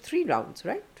finished 3 rounds,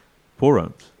 right? 4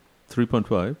 rounds.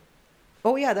 3.5.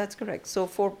 Oh yeah, that's correct. So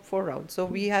four rounds. So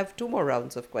we have 2 more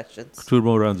rounds of questions. 2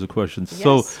 more rounds of questions.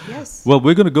 Yes. Well,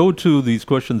 we're going to go to these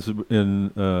questions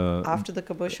in After the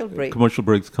commercial break. Commercial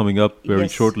breaks coming up very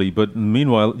Yes. shortly. But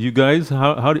meanwhile, you guys,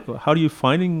 how do you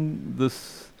finding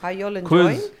this Are y'all quiz?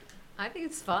 enjoying? I think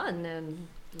it's fun and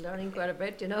learning quite a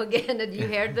bit. Again, that you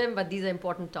heard them, but these are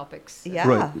important topics. Yeah.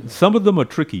 Right. Some of them are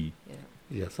tricky.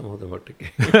 Yeah, some of them are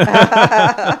tricky.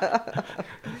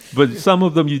 But some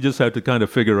of them you just have to kind of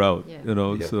figure out,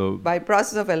 Yeah. so. By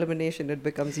process of elimination, it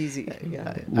becomes easy.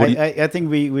 Yeah. I think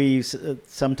we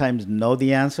sometimes know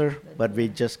the answer, but we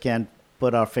just can't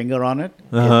put our finger on it.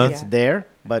 Uh-huh. It's there,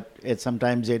 but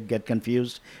sometimes it get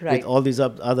confused Right. with all these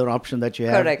other options that you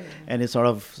have. Correct. And it sort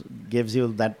of gives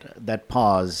you that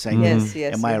pause saying, Yes,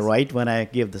 yes, am I yes. right when I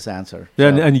give this answer?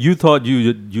 Yeah, So- and you thought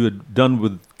you had done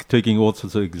with taking all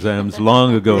sorts of exams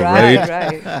long ago, right?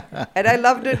 Right. And I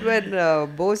loved it when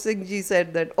Bo Singh Ji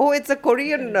said that, oh, it's a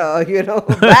Korean,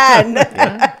 band.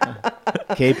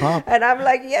 K-pop. And I'm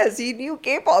like, yes, he knew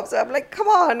K-pop. So I'm like, come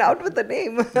on, out with the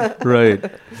name. Right.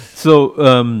 So,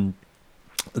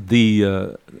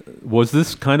 was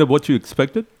this kind of what you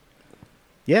expected?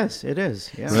 Yes, it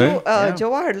is. Yeah. So, Right.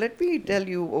 Jawahar, let me tell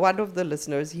you, one of the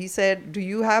listeners, he said, do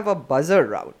you have a buzzer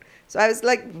round? So I was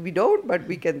like, we don't, but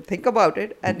we can think about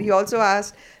it. And he also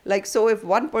asked, so if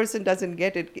one person doesn't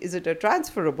get it, is it a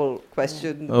transferable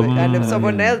question? And if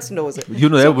someone else knows it. That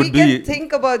so would we be... can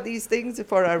think about these things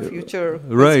for our future.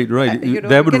 Right. That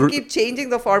That we can would keep changing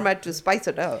the format to spice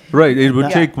it up. Right. It would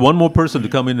Yeah. take one more person to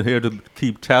come in here to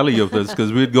keep tally of this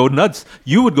because we'd go nuts.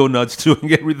 You would go nuts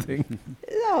doing everything.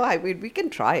 No, I mean, we can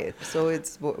try it. So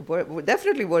it's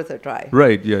definitely worth a try.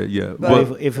 Right. Yeah.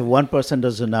 But if one person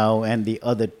doesn't know and the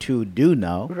other 2 do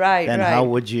know, Right, then how right.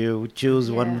 would you choose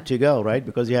one to go, right?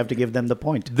 Because you have to give them the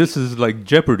point. This is like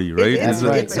Jeopardy, right?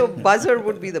 So buzzer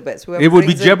would be the best. Whoever It would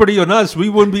be brings Jeopardy on us. We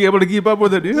wouldn't be able to keep up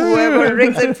with it. Whoever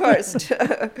rings it first.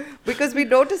 Because we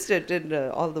noticed it in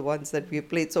all the ones that we've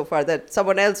played so far, that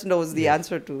someone else knows the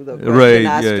answer to the question Right,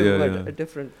 asked yeah, to yeah. a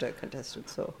different contestant.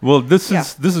 So Well, this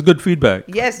is good feedback.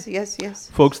 Yes.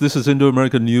 Folks, this is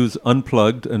Indo-American News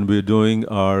Unplugged, and we're doing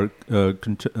our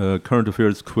current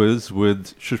affairs quiz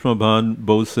with Sushma Bhan,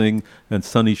 Bo Singh, and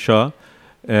Sunny Shah.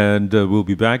 And we'll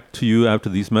be back to you after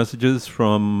these messages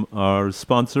from our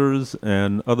sponsors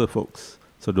and other folks.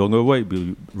 So don't go away. We'll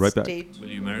be right back. Will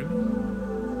you marry?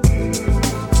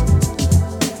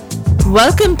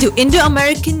 Welcome to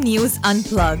Indo-American News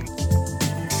Unplugged.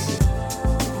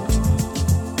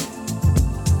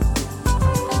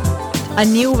 A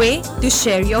new way to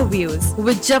share your views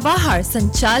with Jawahar,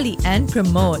 Sanchali and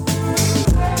Pramod.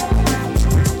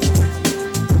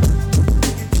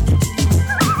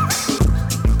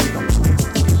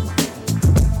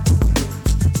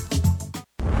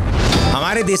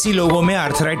 हमारे देसी लोगों में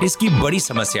arthritis की बड़ी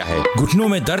समस्या है। घुटनों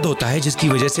में दर्द होता है जिसकी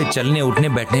वजह से चलने उठने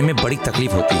बैठने में बड़ी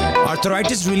तकलीफ होती है।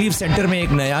 आर्थराइटिस रिलीफ सेंटर में एक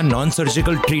नया नॉन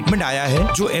सर्जिकल ट्रीटमेंट आया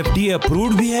है जो FDA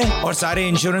अप्रूव्ड भी है और सारे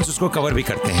इंश्योरेंस उसको कवर भी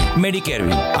करते हैं, मेडिकेयर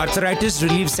भी। आर्थराइटिस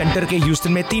रिलीफ सेंटर के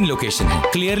ह्यूस्टन में 3 लोकेशन है,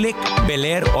 क्लियर लेक, बेल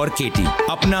एयर और केटी।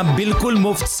 अपना बिल्कुल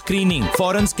मुफ्त स्क्रीनिंग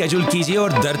फौरन स्केड्यूल कीजिए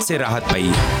और दर्द से राहत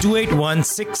पाइए।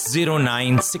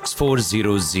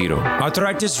 2816096400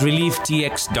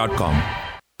 arthritisrelieftx.com।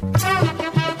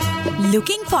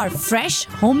 Looking for fresh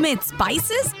homemade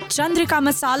spices? Chandrika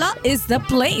Masala is the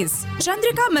place.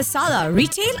 Chandrika Masala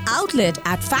Retail Outlet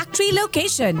at Factory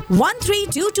Location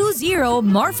 13220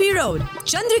 Murphy Road.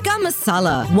 Chandrika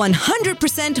Masala,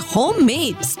 100%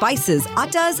 homemade spices,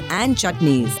 attas and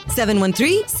chutneys.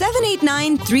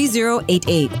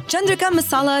 713-789-3088.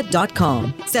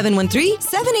 ChandrikaMasala.com.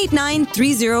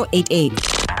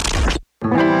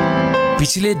 713-789-3088.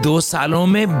 पिछले 2 सालों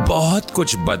में बहुत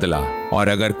कुछ बदला, और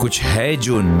अगर कुछ है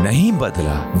जो नहीं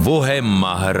बदला, वो है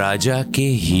महाराजा के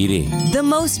हीरे। The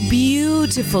most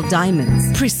beautiful diamonds,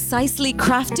 precisely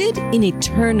crafted in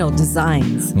eternal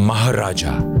designs.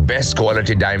 Maharaja. Best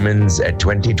quality diamonds at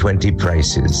 2020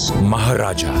 prices.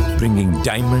 Maharaja, bringing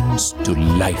diamonds to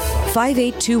life.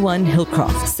 5821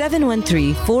 Hillcroft,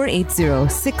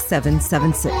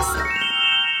 713-480-6776.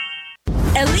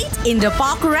 Elite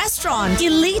Indo-Pak Restaurant.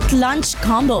 Elite lunch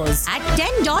combos at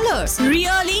 $10.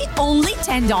 Really? Only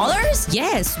 $10?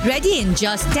 Yes, ready in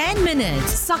just 10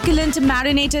 minutes. Succulent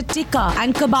marinated tikka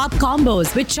and kebab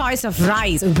combos with choice of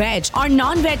rice, veg or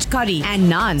non-veg curry and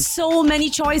naan. So many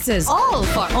choices. All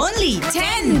for only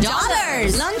 $10.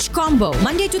 Lunch combo.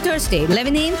 Monday to Thursday,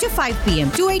 11 a.m. to 5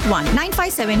 p.m.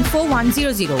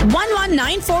 281-957-4100.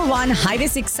 11941 Highway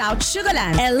 6 South,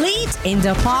 Sugarland. Elite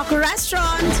Indo-Pak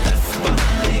Restaurant.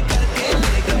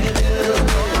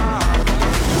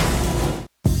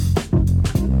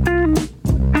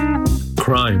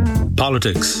 Crime,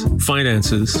 politics,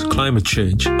 finances, climate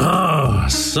change.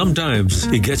 Sometimes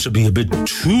it gets to be a bit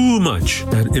too much.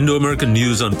 At Indo-American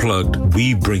News Unplugged,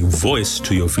 we bring voice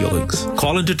to your feelings.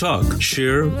 Call in to talk,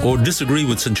 share, or disagree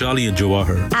with Sanchali and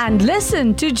Jawahar. And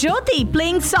listen to Jyoti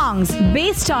playing songs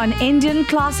based on Indian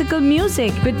classical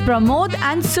music with Pramod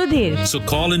and Sudhir. So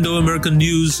call Indo-American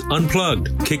News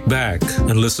Unplugged. Kick back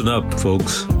and listen up,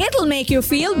 folks. It'll make you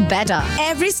feel better.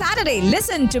 Every Saturday,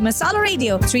 listen to Masala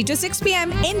Radio, 3 to 6 p.m.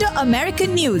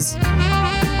 Indo-American News.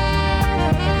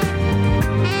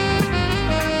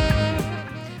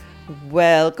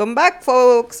 Welcome back,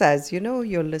 folks. As you know,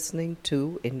 you're listening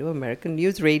to Indo-American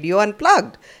News Radio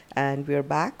Unplugged. And we're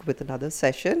back with another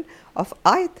session of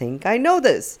I Think I Know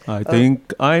This. I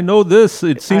think I know this.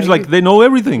 It seems like they know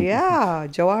everything. Yeah.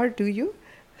 Jawahar, do you?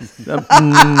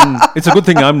 It's a good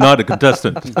thing I'm not a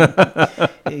contestant.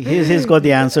 He's got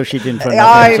the answer sheet in front of him.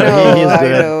 I So know, he's I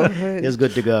good. know. He's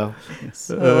good to go.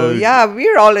 So, yeah,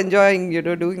 we're all enjoying,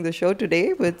 doing the show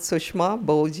today with Sushma,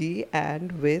 Boji,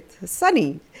 and with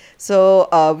Sunny. So,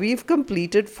 we've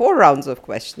completed 4 rounds of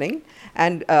questioning.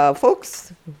 And,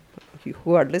 folks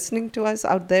who are listening to us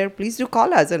out there, please do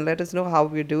call us and let us know how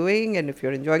we're doing and if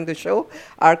you're enjoying the show.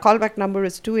 Our callback number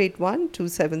is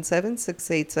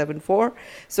 281-277-6874.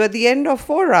 So at the end of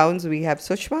 4 rounds, we have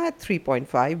Sushma at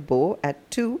 3.5, Bo at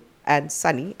 2, and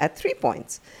Sunny at 3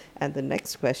 points. And the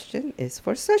next question is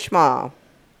for Sushma.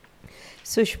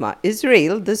 Sushma,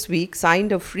 Israel this week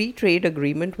signed a free trade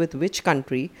agreement with which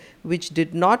country which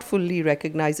did not fully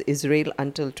recognize Israel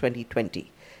until 2020?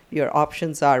 Your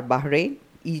options are Bahrain,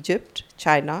 Egypt,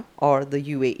 China, or the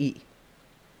UAE?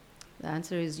 The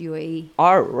answer is UAE.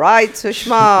 All right,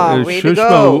 Sushma, way to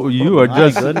go. You are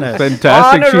just goodness.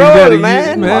 fantastic. On a roll,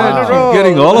 man. Wow. On a roll. She's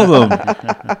getting all of them.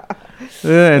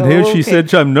 And here she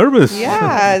said, I'm nervous.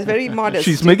 Yeah, it's very modest.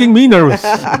 She's making me nervous.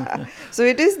 So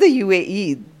it is the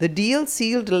UAE. The deal,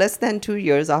 sealed less than 2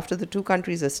 years after the two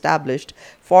countries established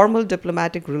formal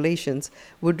diplomatic relations,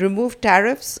 would remove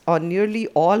tariffs on nearly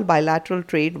all bilateral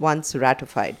trade once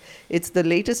ratified. It's the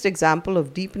latest example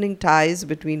of deepening ties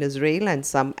between Israel and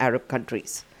some Arab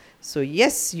countries. So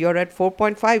yes, you're at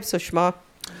 4.5, Sushma.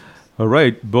 All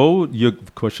right, Bo, your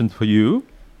question for you.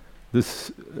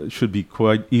 This should be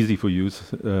quite easy for you.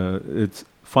 It's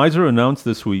Pfizer announced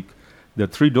this week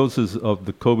that 3 doses of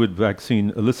the COVID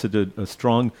vaccine elicited a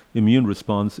strong immune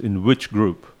response in which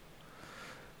group?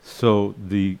 So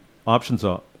the options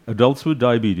are adults with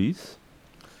diabetes,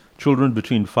 children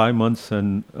between 6 months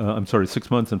and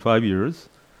 5 years,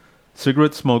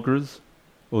 cigarette smokers,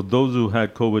 or those who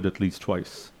had COVID at least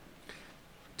twice.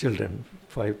 Children,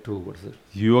 5 to, what is it?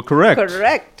 You are correct.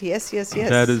 Correct. Yes.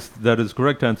 That is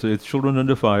correct answer. It's children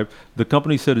under 5. The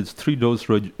company said its 3-dose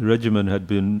regimen had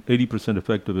been 80%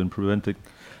 effective in preventing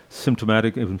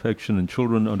symptomatic infection in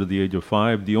children under the age of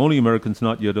 5, the only Americans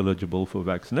not yet eligible for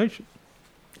vaccination.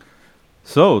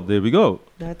 So there we go.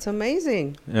 That's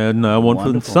amazing. And now one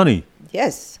from Sunny.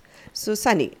 Yes. So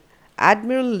Sunny,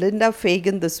 Admiral Linda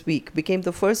Fagan this week became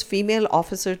the first female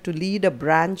officer to lead a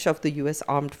branch of the U.S.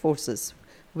 Armed Forces.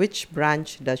 Which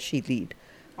branch does she lead?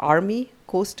 Army,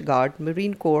 Coast Guard,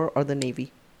 Marine Corps, or the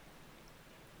Navy?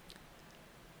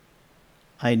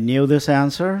 I knew this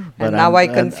answer, but and now I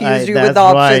confused you with the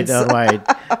options. That's right.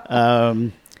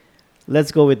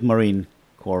 Let's go with Marine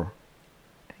Corps.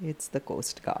 It's the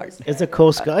Coast Guard. It's the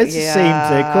Coast Guard. It's the same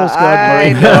thing. Coast Guard,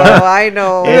 Marine I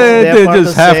know. They're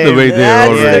just half the way there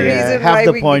already. That's the reason half why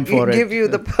the we point for it. give you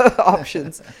the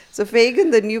options. So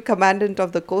Fagan, the new commandant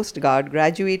of the Coast Guard,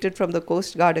 graduated from the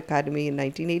Coast Guard Academy in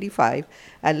 1985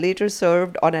 and later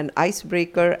served on an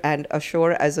icebreaker and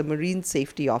ashore as a marine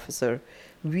safety officer.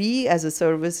 We as a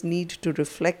service need to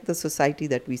reflect the society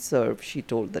that we serve, she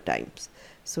told the Times.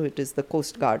 So it is the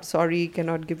Coast Guard. Sorry,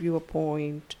 cannot give you a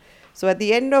point. So at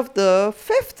the end of the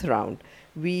 5th round,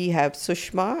 we have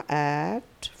Sushma at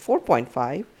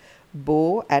 4.5,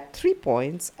 Bo at 3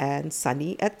 points, and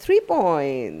Sunny at 3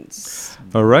 points.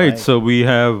 All right, so we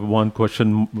have one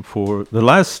question for the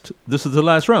last. This is the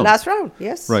last round. Last round,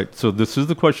 yes. Right, so this is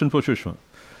the question for Sushma.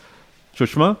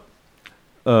 Sushma,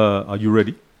 are you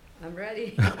ready? I'm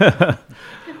ready.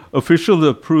 Officials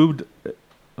approved.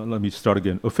 Let me start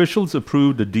again. Officials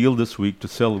approved a deal this week to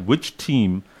sell which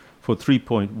team for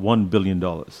 $3.1 billion,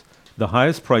 the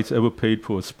highest price ever paid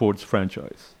for a sports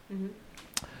franchise. Mm-hmm.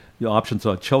 The options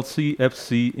are Chelsea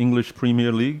FC English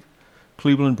Premier League,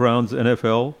 Cleveland Browns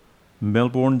NFL,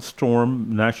 Melbourne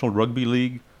Storm National Rugby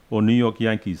League, or New York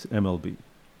Yankees MLB.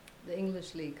 The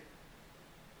English League.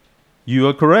 You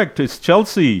are correct. It's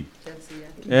Chelsea. Chelsea,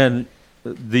 yeah. And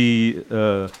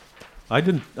I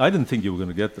didn't think you were going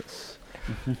to get this.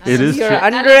 It is. You're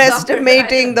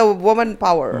underestimating the woman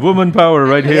power. Woman power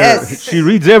right here. Yes. She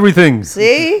reads everything.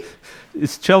 See?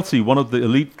 It's Chelsea, one of the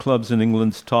elite clubs in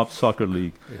England's top soccer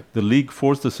league. Yeah. The league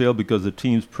forced the sale because the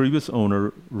team's previous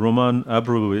owner, Roman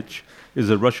Abramovich, is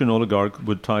a Russian oligarch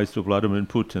with ties to Vladimir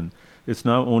Putin. It's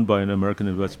now owned by an American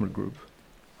investment group.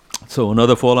 So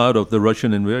another fallout of the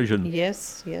Russian invasion.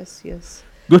 Yes, yes, yes.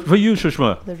 Good for you,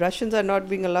 Sushma. The Russians are not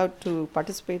being allowed to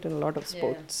participate in a lot of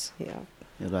sports. Yeah.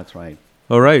 Yeah, that's right.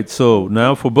 All right, so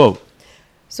now for Bo.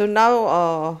 So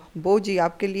now, Bo ji,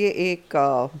 आपके लिए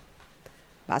एक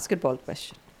basketball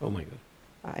question. Oh my God.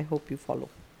 I hope you follow.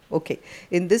 Okay.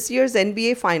 In this year's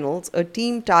NBA Finals, a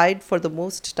team tied for the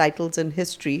most titles in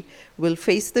history will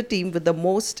face the team with the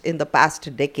most in the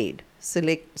past decade.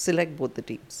 Select both the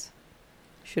teams.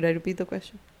 Should I repeat the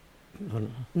question? No.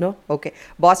 No? Okay.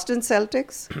 Boston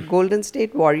Celtics, Golden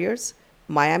State Warriors,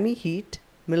 Miami Heat,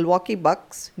 Milwaukee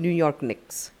Bucks, New York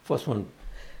Knicks. First one.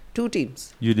 2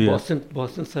 teams. You did.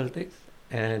 Boston Celtics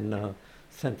and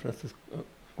San Francisco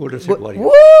Golden State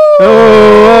Warriors.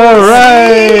 Oh, all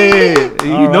right.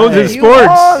 He knows his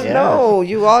sports.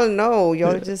 You all know.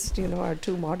 You're just, are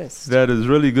too modest. That is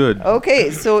really good. Okay,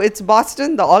 so it's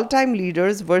Boston, the all-time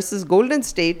leaders, versus Golden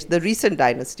State, the recent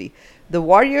dynasty. The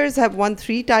Warriors have won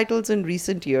 3 titles in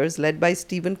recent years, led by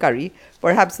Stephen Curry,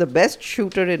 perhaps the best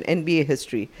shooter in NBA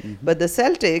history. Mm-hmm. But the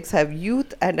Celtics have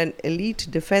youth and an elite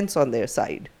defense on their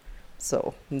side.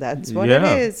 So that's what it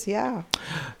is, yeah.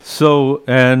 So,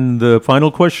 and the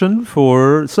final question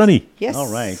for Sunny. Yes.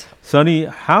 All right. Sunny,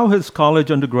 how has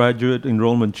college undergraduate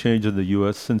enrollment changed in the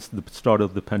U.S. since the start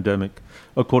of the pandemic,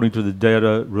 according to the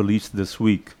data released this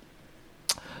week?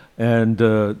 And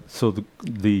so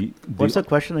the What's the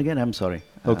question again? I'm sorry.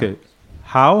 Okay.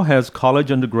 How has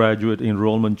college undergraduate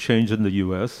enrollment changed in the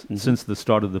U.S. since the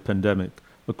start of the pandemic,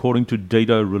 according to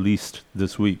data released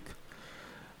this week?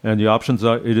 And the options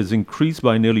are, it has increased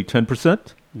by nearly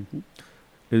 10%,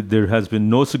 there has been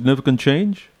no significant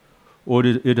change, or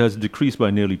it has decreased by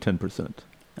nearly 10%.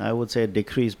 I would say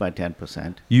decreased by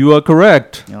 10%. You are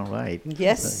correct. All right.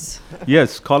 Yes.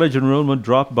 Yes, college enrollment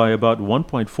dropped by about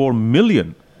 1.4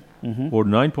 million, or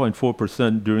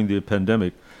 9.4% during the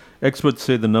pandemic. Experts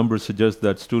say the numbers suggest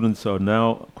that students are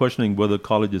now questioning whether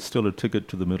college is still a ticket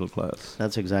to the middle class.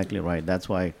 That's exactly right. That's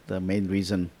why the main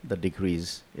reason the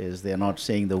decrease is they're not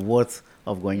seeing the worth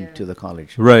of going to the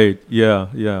college. Right,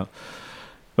 yeah.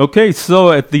 Okay,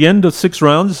 so at the end of 6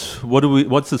 rounds,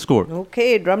 what's the score?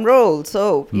 Okay, drum roll.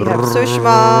 So we have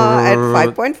Sushma at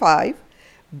 5.5,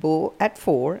 Bo at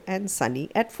 4, and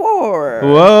Sunny at 4.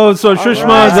 Whoa, so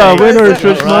Sushma's our winner,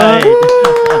 Sushma.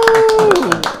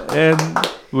 And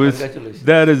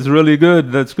that is really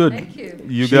good. That's good. Thank you.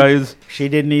 You guys. She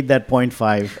didn't need that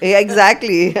 0.5. Yeah,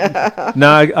 exactly.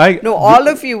 Now, no, all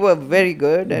of you were very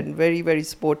good and very, very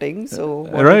sporting. So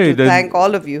wanted to thank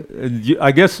all of you.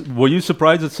 I guess, were you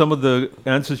surprised at some of the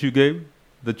answers you gave?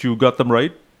 That you got them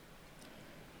right?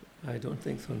 I don't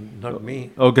think so. Not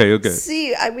me. Okay.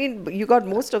 See, I mean, you got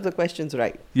most of the questions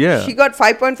right. Yeah. She got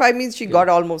 5.5 means she got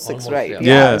almost 6 right.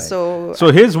 Yeah. So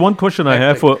here's one question I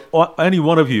have for any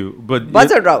one of you. But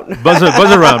buzz around. Buzz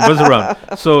around.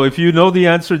 So if you know the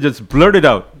answer, just blurt it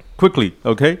out quickly,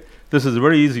 okay? This is a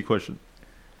very easy question.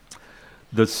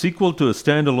 The sequel to a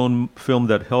standalone film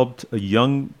that helped a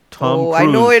young Tom Cruise. I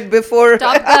know it before.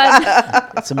 Top Gun.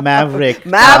 It's a Maverick.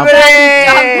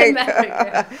 Maverick.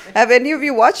 Have any of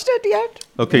you watched it yet?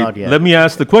 Okay, Not yet. Let me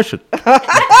ask the question.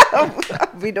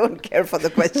 We don't care for the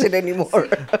question anymore.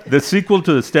 The sequel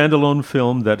to a standalone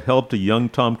film that helped a young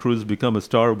Tom Cruise become a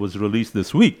star was released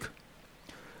this week.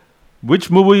 Which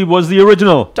movie was the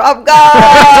original? Top Gun!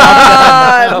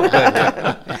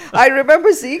 I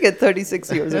remember seeing it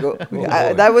 36 years ago.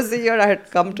 That was the year I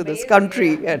had come to this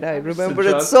country, and I remember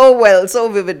it so well, so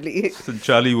vividly. So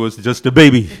Charlie was just a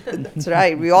baby. That's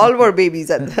right. We all were babies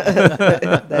at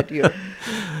that year.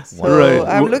 So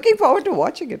I'm looking forward to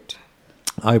watching it.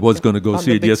 I was going to go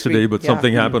see it yesterday, but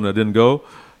something happened. I didn't go.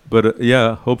 But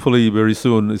hopefully very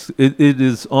soon. It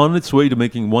is on its way to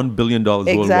making $1 billion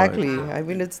exactly. worldwide. I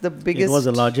mean, it's the biggest. It was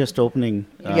the largest opening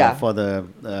for the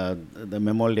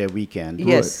Memorial Day weekend.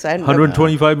 Yes. And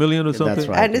 125 million or something? That's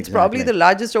right. And it's probably the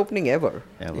largest opening ever.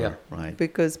 Right.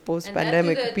 Because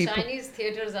post-pandemic and people. Chinese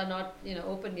theaters are not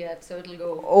open yet, so it'll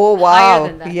go wow. higher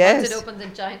than that. Yes. Once it opens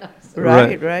in China. So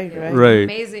Right.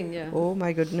 Amazing, yeah. Oh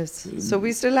my goodness. So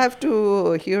we still have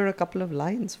to hear a couple of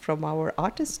lines from our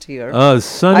artist here.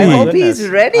 Sunny. I hope he's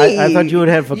ready. I thought you would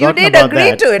have forgotten about that. You did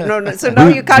agree to it. No, so now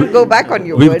you can't go back on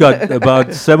your word. We've got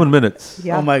about 7 minutes.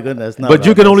 Oh my goodness. No, but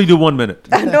you can only do 1 minute.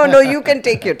 No, you can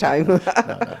take your time. Go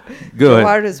ahead.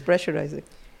 Jawahar is pressurizing.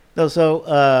 No, so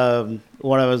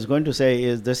what I was going to say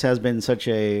is this has been such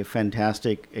a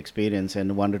fantastic experience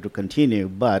and wanted to continue,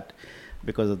 but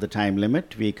because of the time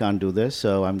limit, we can't do this.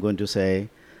 So I'm going to say,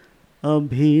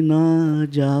 Abhi na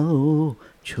jao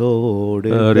chhod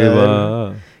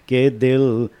kar ke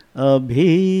dil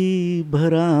abhi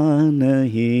bhara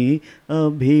nahi,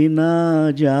 abhi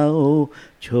na jao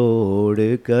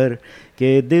chhod kar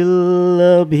ke dil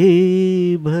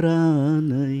abhi bhara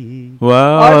nahi.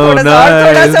 Wow,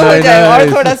 nice.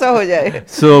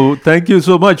 So thank you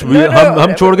so much.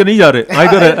 हम छोड़ के नहीं जा रहे. I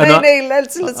got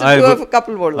let's listen to a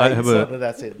couple more lines.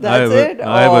 That's it.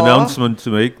 I have an announcement to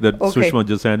make that Sushma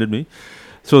just handed me.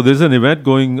 So there's an event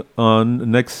going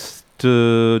on next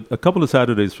a couple of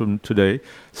Saturdays from today.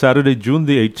 Saturday, June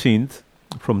the 18th,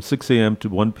 from 6 a.m. to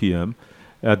 1 p.m.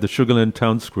 at the Sugar Land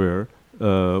Town Square.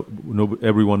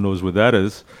 Everyone knows where that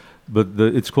is. But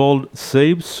it's called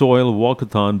Save Soil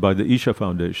Walkathon by the Isha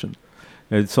Foundation.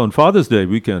 And it's on Father's Day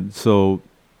weekend. So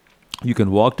you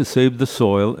can walk to save the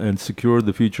soil and secure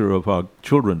the future of our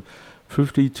children.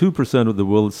 52% of the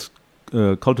world's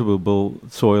cultivable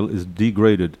soil is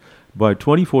degraded. By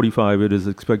 2045, it is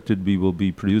expected we will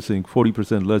be producing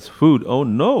 40% less food. Oh,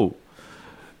 no.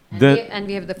 And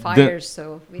we have the fires,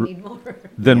 so we need more.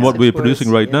 Than what we're producing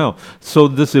right now. So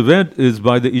this event is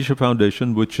by the Isha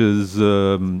Foundation, which is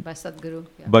by Sadhguru.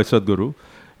 By Sadhguru.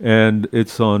 And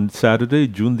it's on Saturday,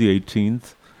 June the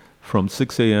 18th, from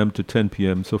 6 a.m. to 10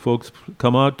 p.m. So folks,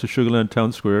 come out to Sugar Land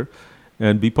Town Square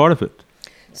and be part of it.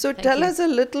 So tell us a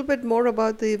little bit more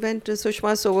about the event,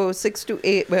 Sushma. So 6 to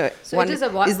 8. So it is a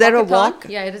walk. Is there a walk?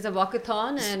 Yeah, it is a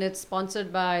walkathon, and it's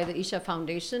sponsored by the Isha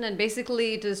Foundation. And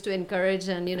basically, it is to encourage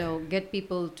and get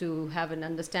people to have an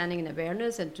understanding and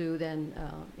awareness, and to then.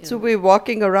 So we're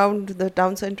walking around the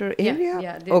town center area.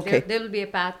 Yeah. There will be a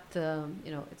path.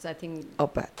 It's I think a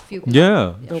path.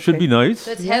 Should be nice.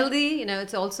 So it's healthy.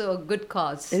 It's also a good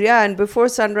cause. Yeah, and before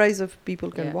sunrise, if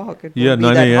people can walk, it won't be 9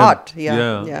 that a.m. hot.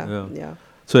 Yeah.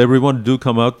 So everyone do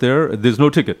come out there. There's no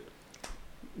ticket.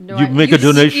 No, you make a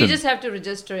donation. You just have to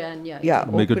register and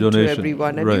make a donation to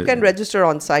everyone, and you can register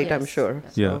on site. I'm sure.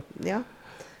 So,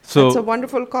 So it's a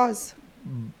wonderful cause.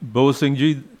 Bo Singh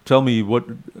Ji, tell me what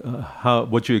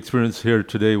your experience here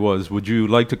today was. Would you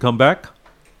like to come back?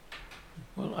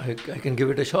 Well, I can give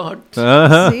it a shot.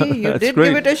 See, you did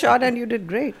give it a shot, and you did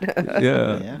great.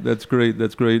 That's great.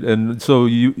 That's great. And so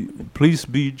you please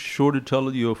be sure to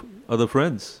tell your other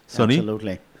friends, Sunny.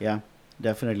 Absolutely,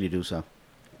 definitely do so.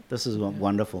 This is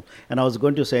wonderful. And I was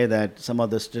going to say that some of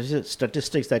the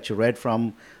statistics that you read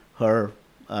from her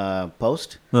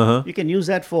post, you can use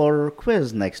that for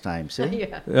quiz next time. See?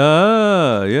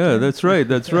 That's right.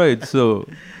 That's right. So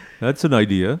that's an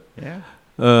idea. Yeah.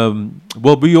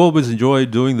 Well, we always enjoy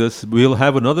doing this. We'll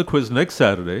have another quiz next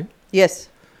Saturday. Yes.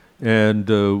 And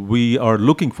we are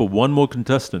looking for one more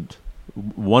contestant.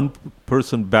 One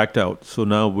person backed out, so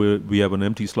now we have an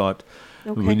empty slot.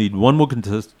 Okay. We need one more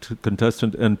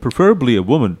contestant, and preferably a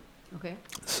woman. Okay.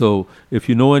 So if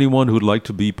you know anyone who'd like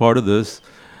to be part of this,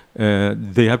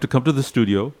 they have to come to the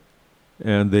studio,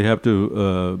 and they have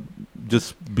to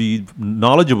just be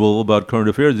knowledgeable about current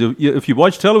affairs. If you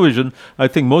watch television, I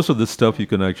think most of this stuff you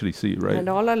can actually see, right? And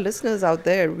all our listeners out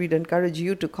there, we'd encourage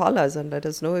you to call us and let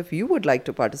us know if you would like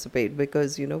to participate,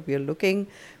 because, we are looking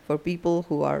for people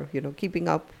who are, keeping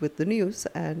up with the news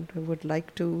and who would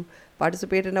like to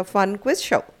participate in a fun quiz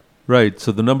show. Right.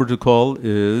 So the number to call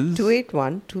is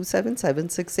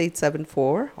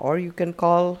 281-277-6874, or you can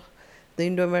call the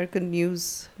Indo-American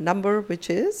News number, which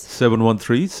is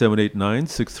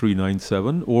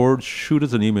 713-789-6397, or shoot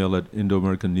us an email at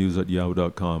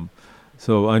indoamericannews@yahoo.com.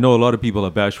 So I know a lot of people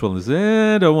are bashful and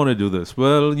say, I don't want to do this.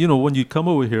 Well, when you come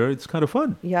over here, it's kind of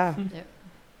fun. Yeah.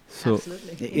 So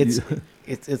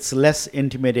it's less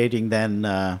intimidating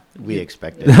than we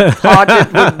expected. Hard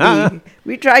it would be.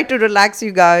 We try to relax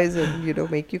you guys and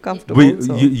make you comfortable.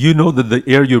 You know that the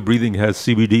air you're breathing has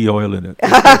CBD oil in it.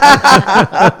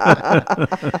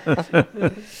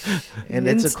 And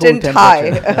it's instant a cool high.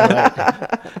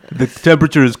 The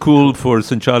temperature is cool for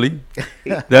Sanchali.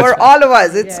 For all of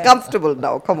us, it's comfortable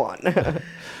now. Come on.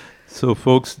 So,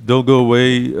 folks, don't go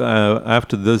away.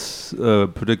 After this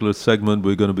particular segment,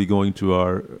 we're going to be going to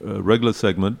our regular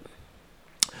segment,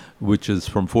 which is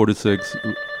from 4 to 6.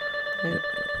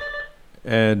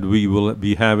 And we will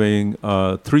be having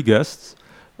 3 guests.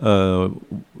 2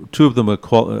 of them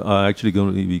are actually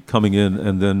going to be coming in,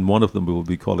 and then one of them will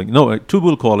be calling. No, 2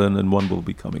 will call in, and 1 will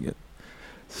be coming in.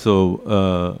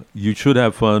 So you should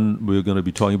have fun. We're going to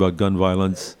be talking about gun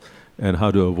violence and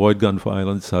how to avoid gun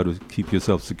violence, how to keep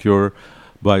yourself secure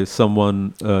by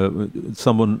someone. One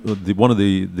of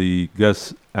the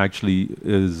guests actually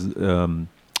is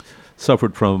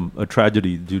suffered from a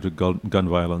tragedy due to gun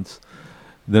violence.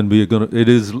 Then it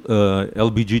is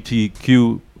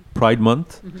LGBTQ Pride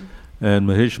Month, and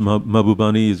Mahesh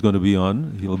Mahbubani is going to be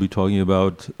on. He'll be talking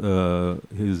about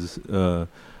his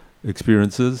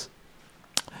experiences.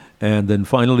 And then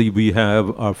finally, we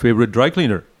have our favorite dry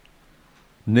cleaner,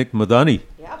 Nick Madani.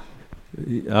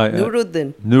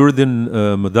 Nuruddin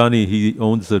Madani. He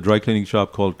owns a dry cleaning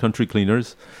shop called Country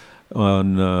Cleaners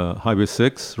on Highway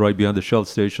 6, right behind the Shell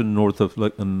station, north of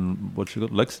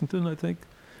Lexington, I think.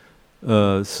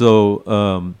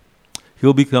 So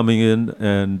he'll be coming in,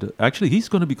 and actually he's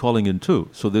going to be calling in too.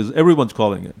 So everyone's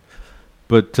calling in.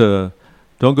 But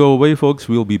don't go away, folks.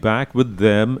 We'll be back with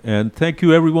them. And thank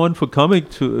you, everyone, for coming.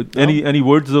 Any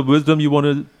words of wisdom you want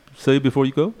to say before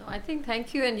you go? No, I think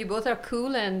thank you, and you both are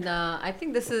cool, and I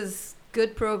think this is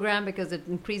good program because it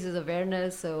increases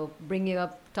awareness, so bringing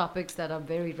up topics that are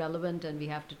very relevant, and we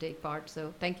have to take part.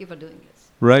 So thank you for doing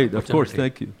this. Right, of course,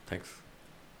 thank you. Thanks.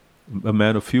 A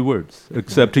man of few words,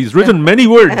 except he's written many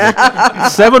words.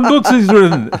 7 books he's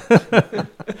written.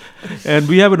 And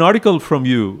we have an article from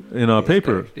you in our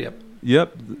paper. Correct.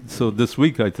 Yep. So this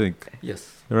week, I think.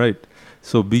 Yes. All right.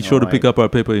 So be sure to pick up our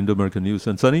paper, Indo-American News.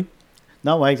 And Sunny?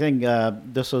 No, I think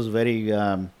this was very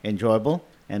enjoyable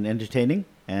and entertaining,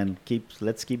 and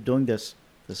let's keep doing this.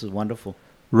 This is wonderful.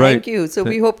 Right. Thank you. So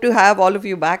we hope to have all of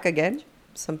you back again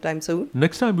sometime soon.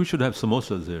 Next time we should have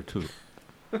samosas there too.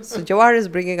 So Jawar is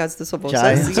bringing us the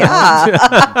samosas. Chai.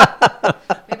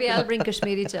 Yeah. Maybe I'll bring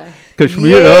Kashmiri chai. Kashmir.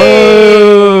 Yay.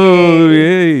 Oh,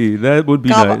 yay. That would be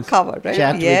nice. Cover, right?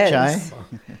 Chat Yes.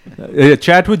 with chai.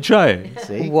 Chat with chai.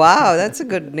 See? Wow, that's a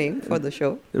good name for the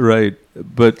show. Right.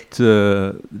 But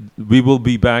we will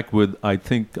be back with, I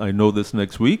know this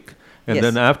next week. And Yes.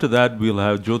 then after that, we'll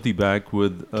have Jyoti back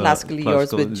with... Classically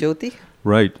Yours with Jyoti.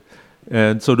 Right.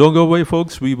 And so don't go away,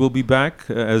 folks. We will be back,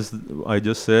 as I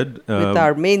just said. With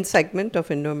our main segment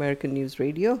of Indo-American News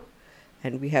Radio.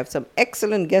 And we have some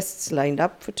excellent guests lined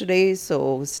up for today,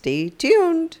 so stay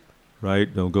tuned.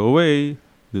 Right. Don't go away.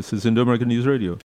 This is Indo-American News Radio.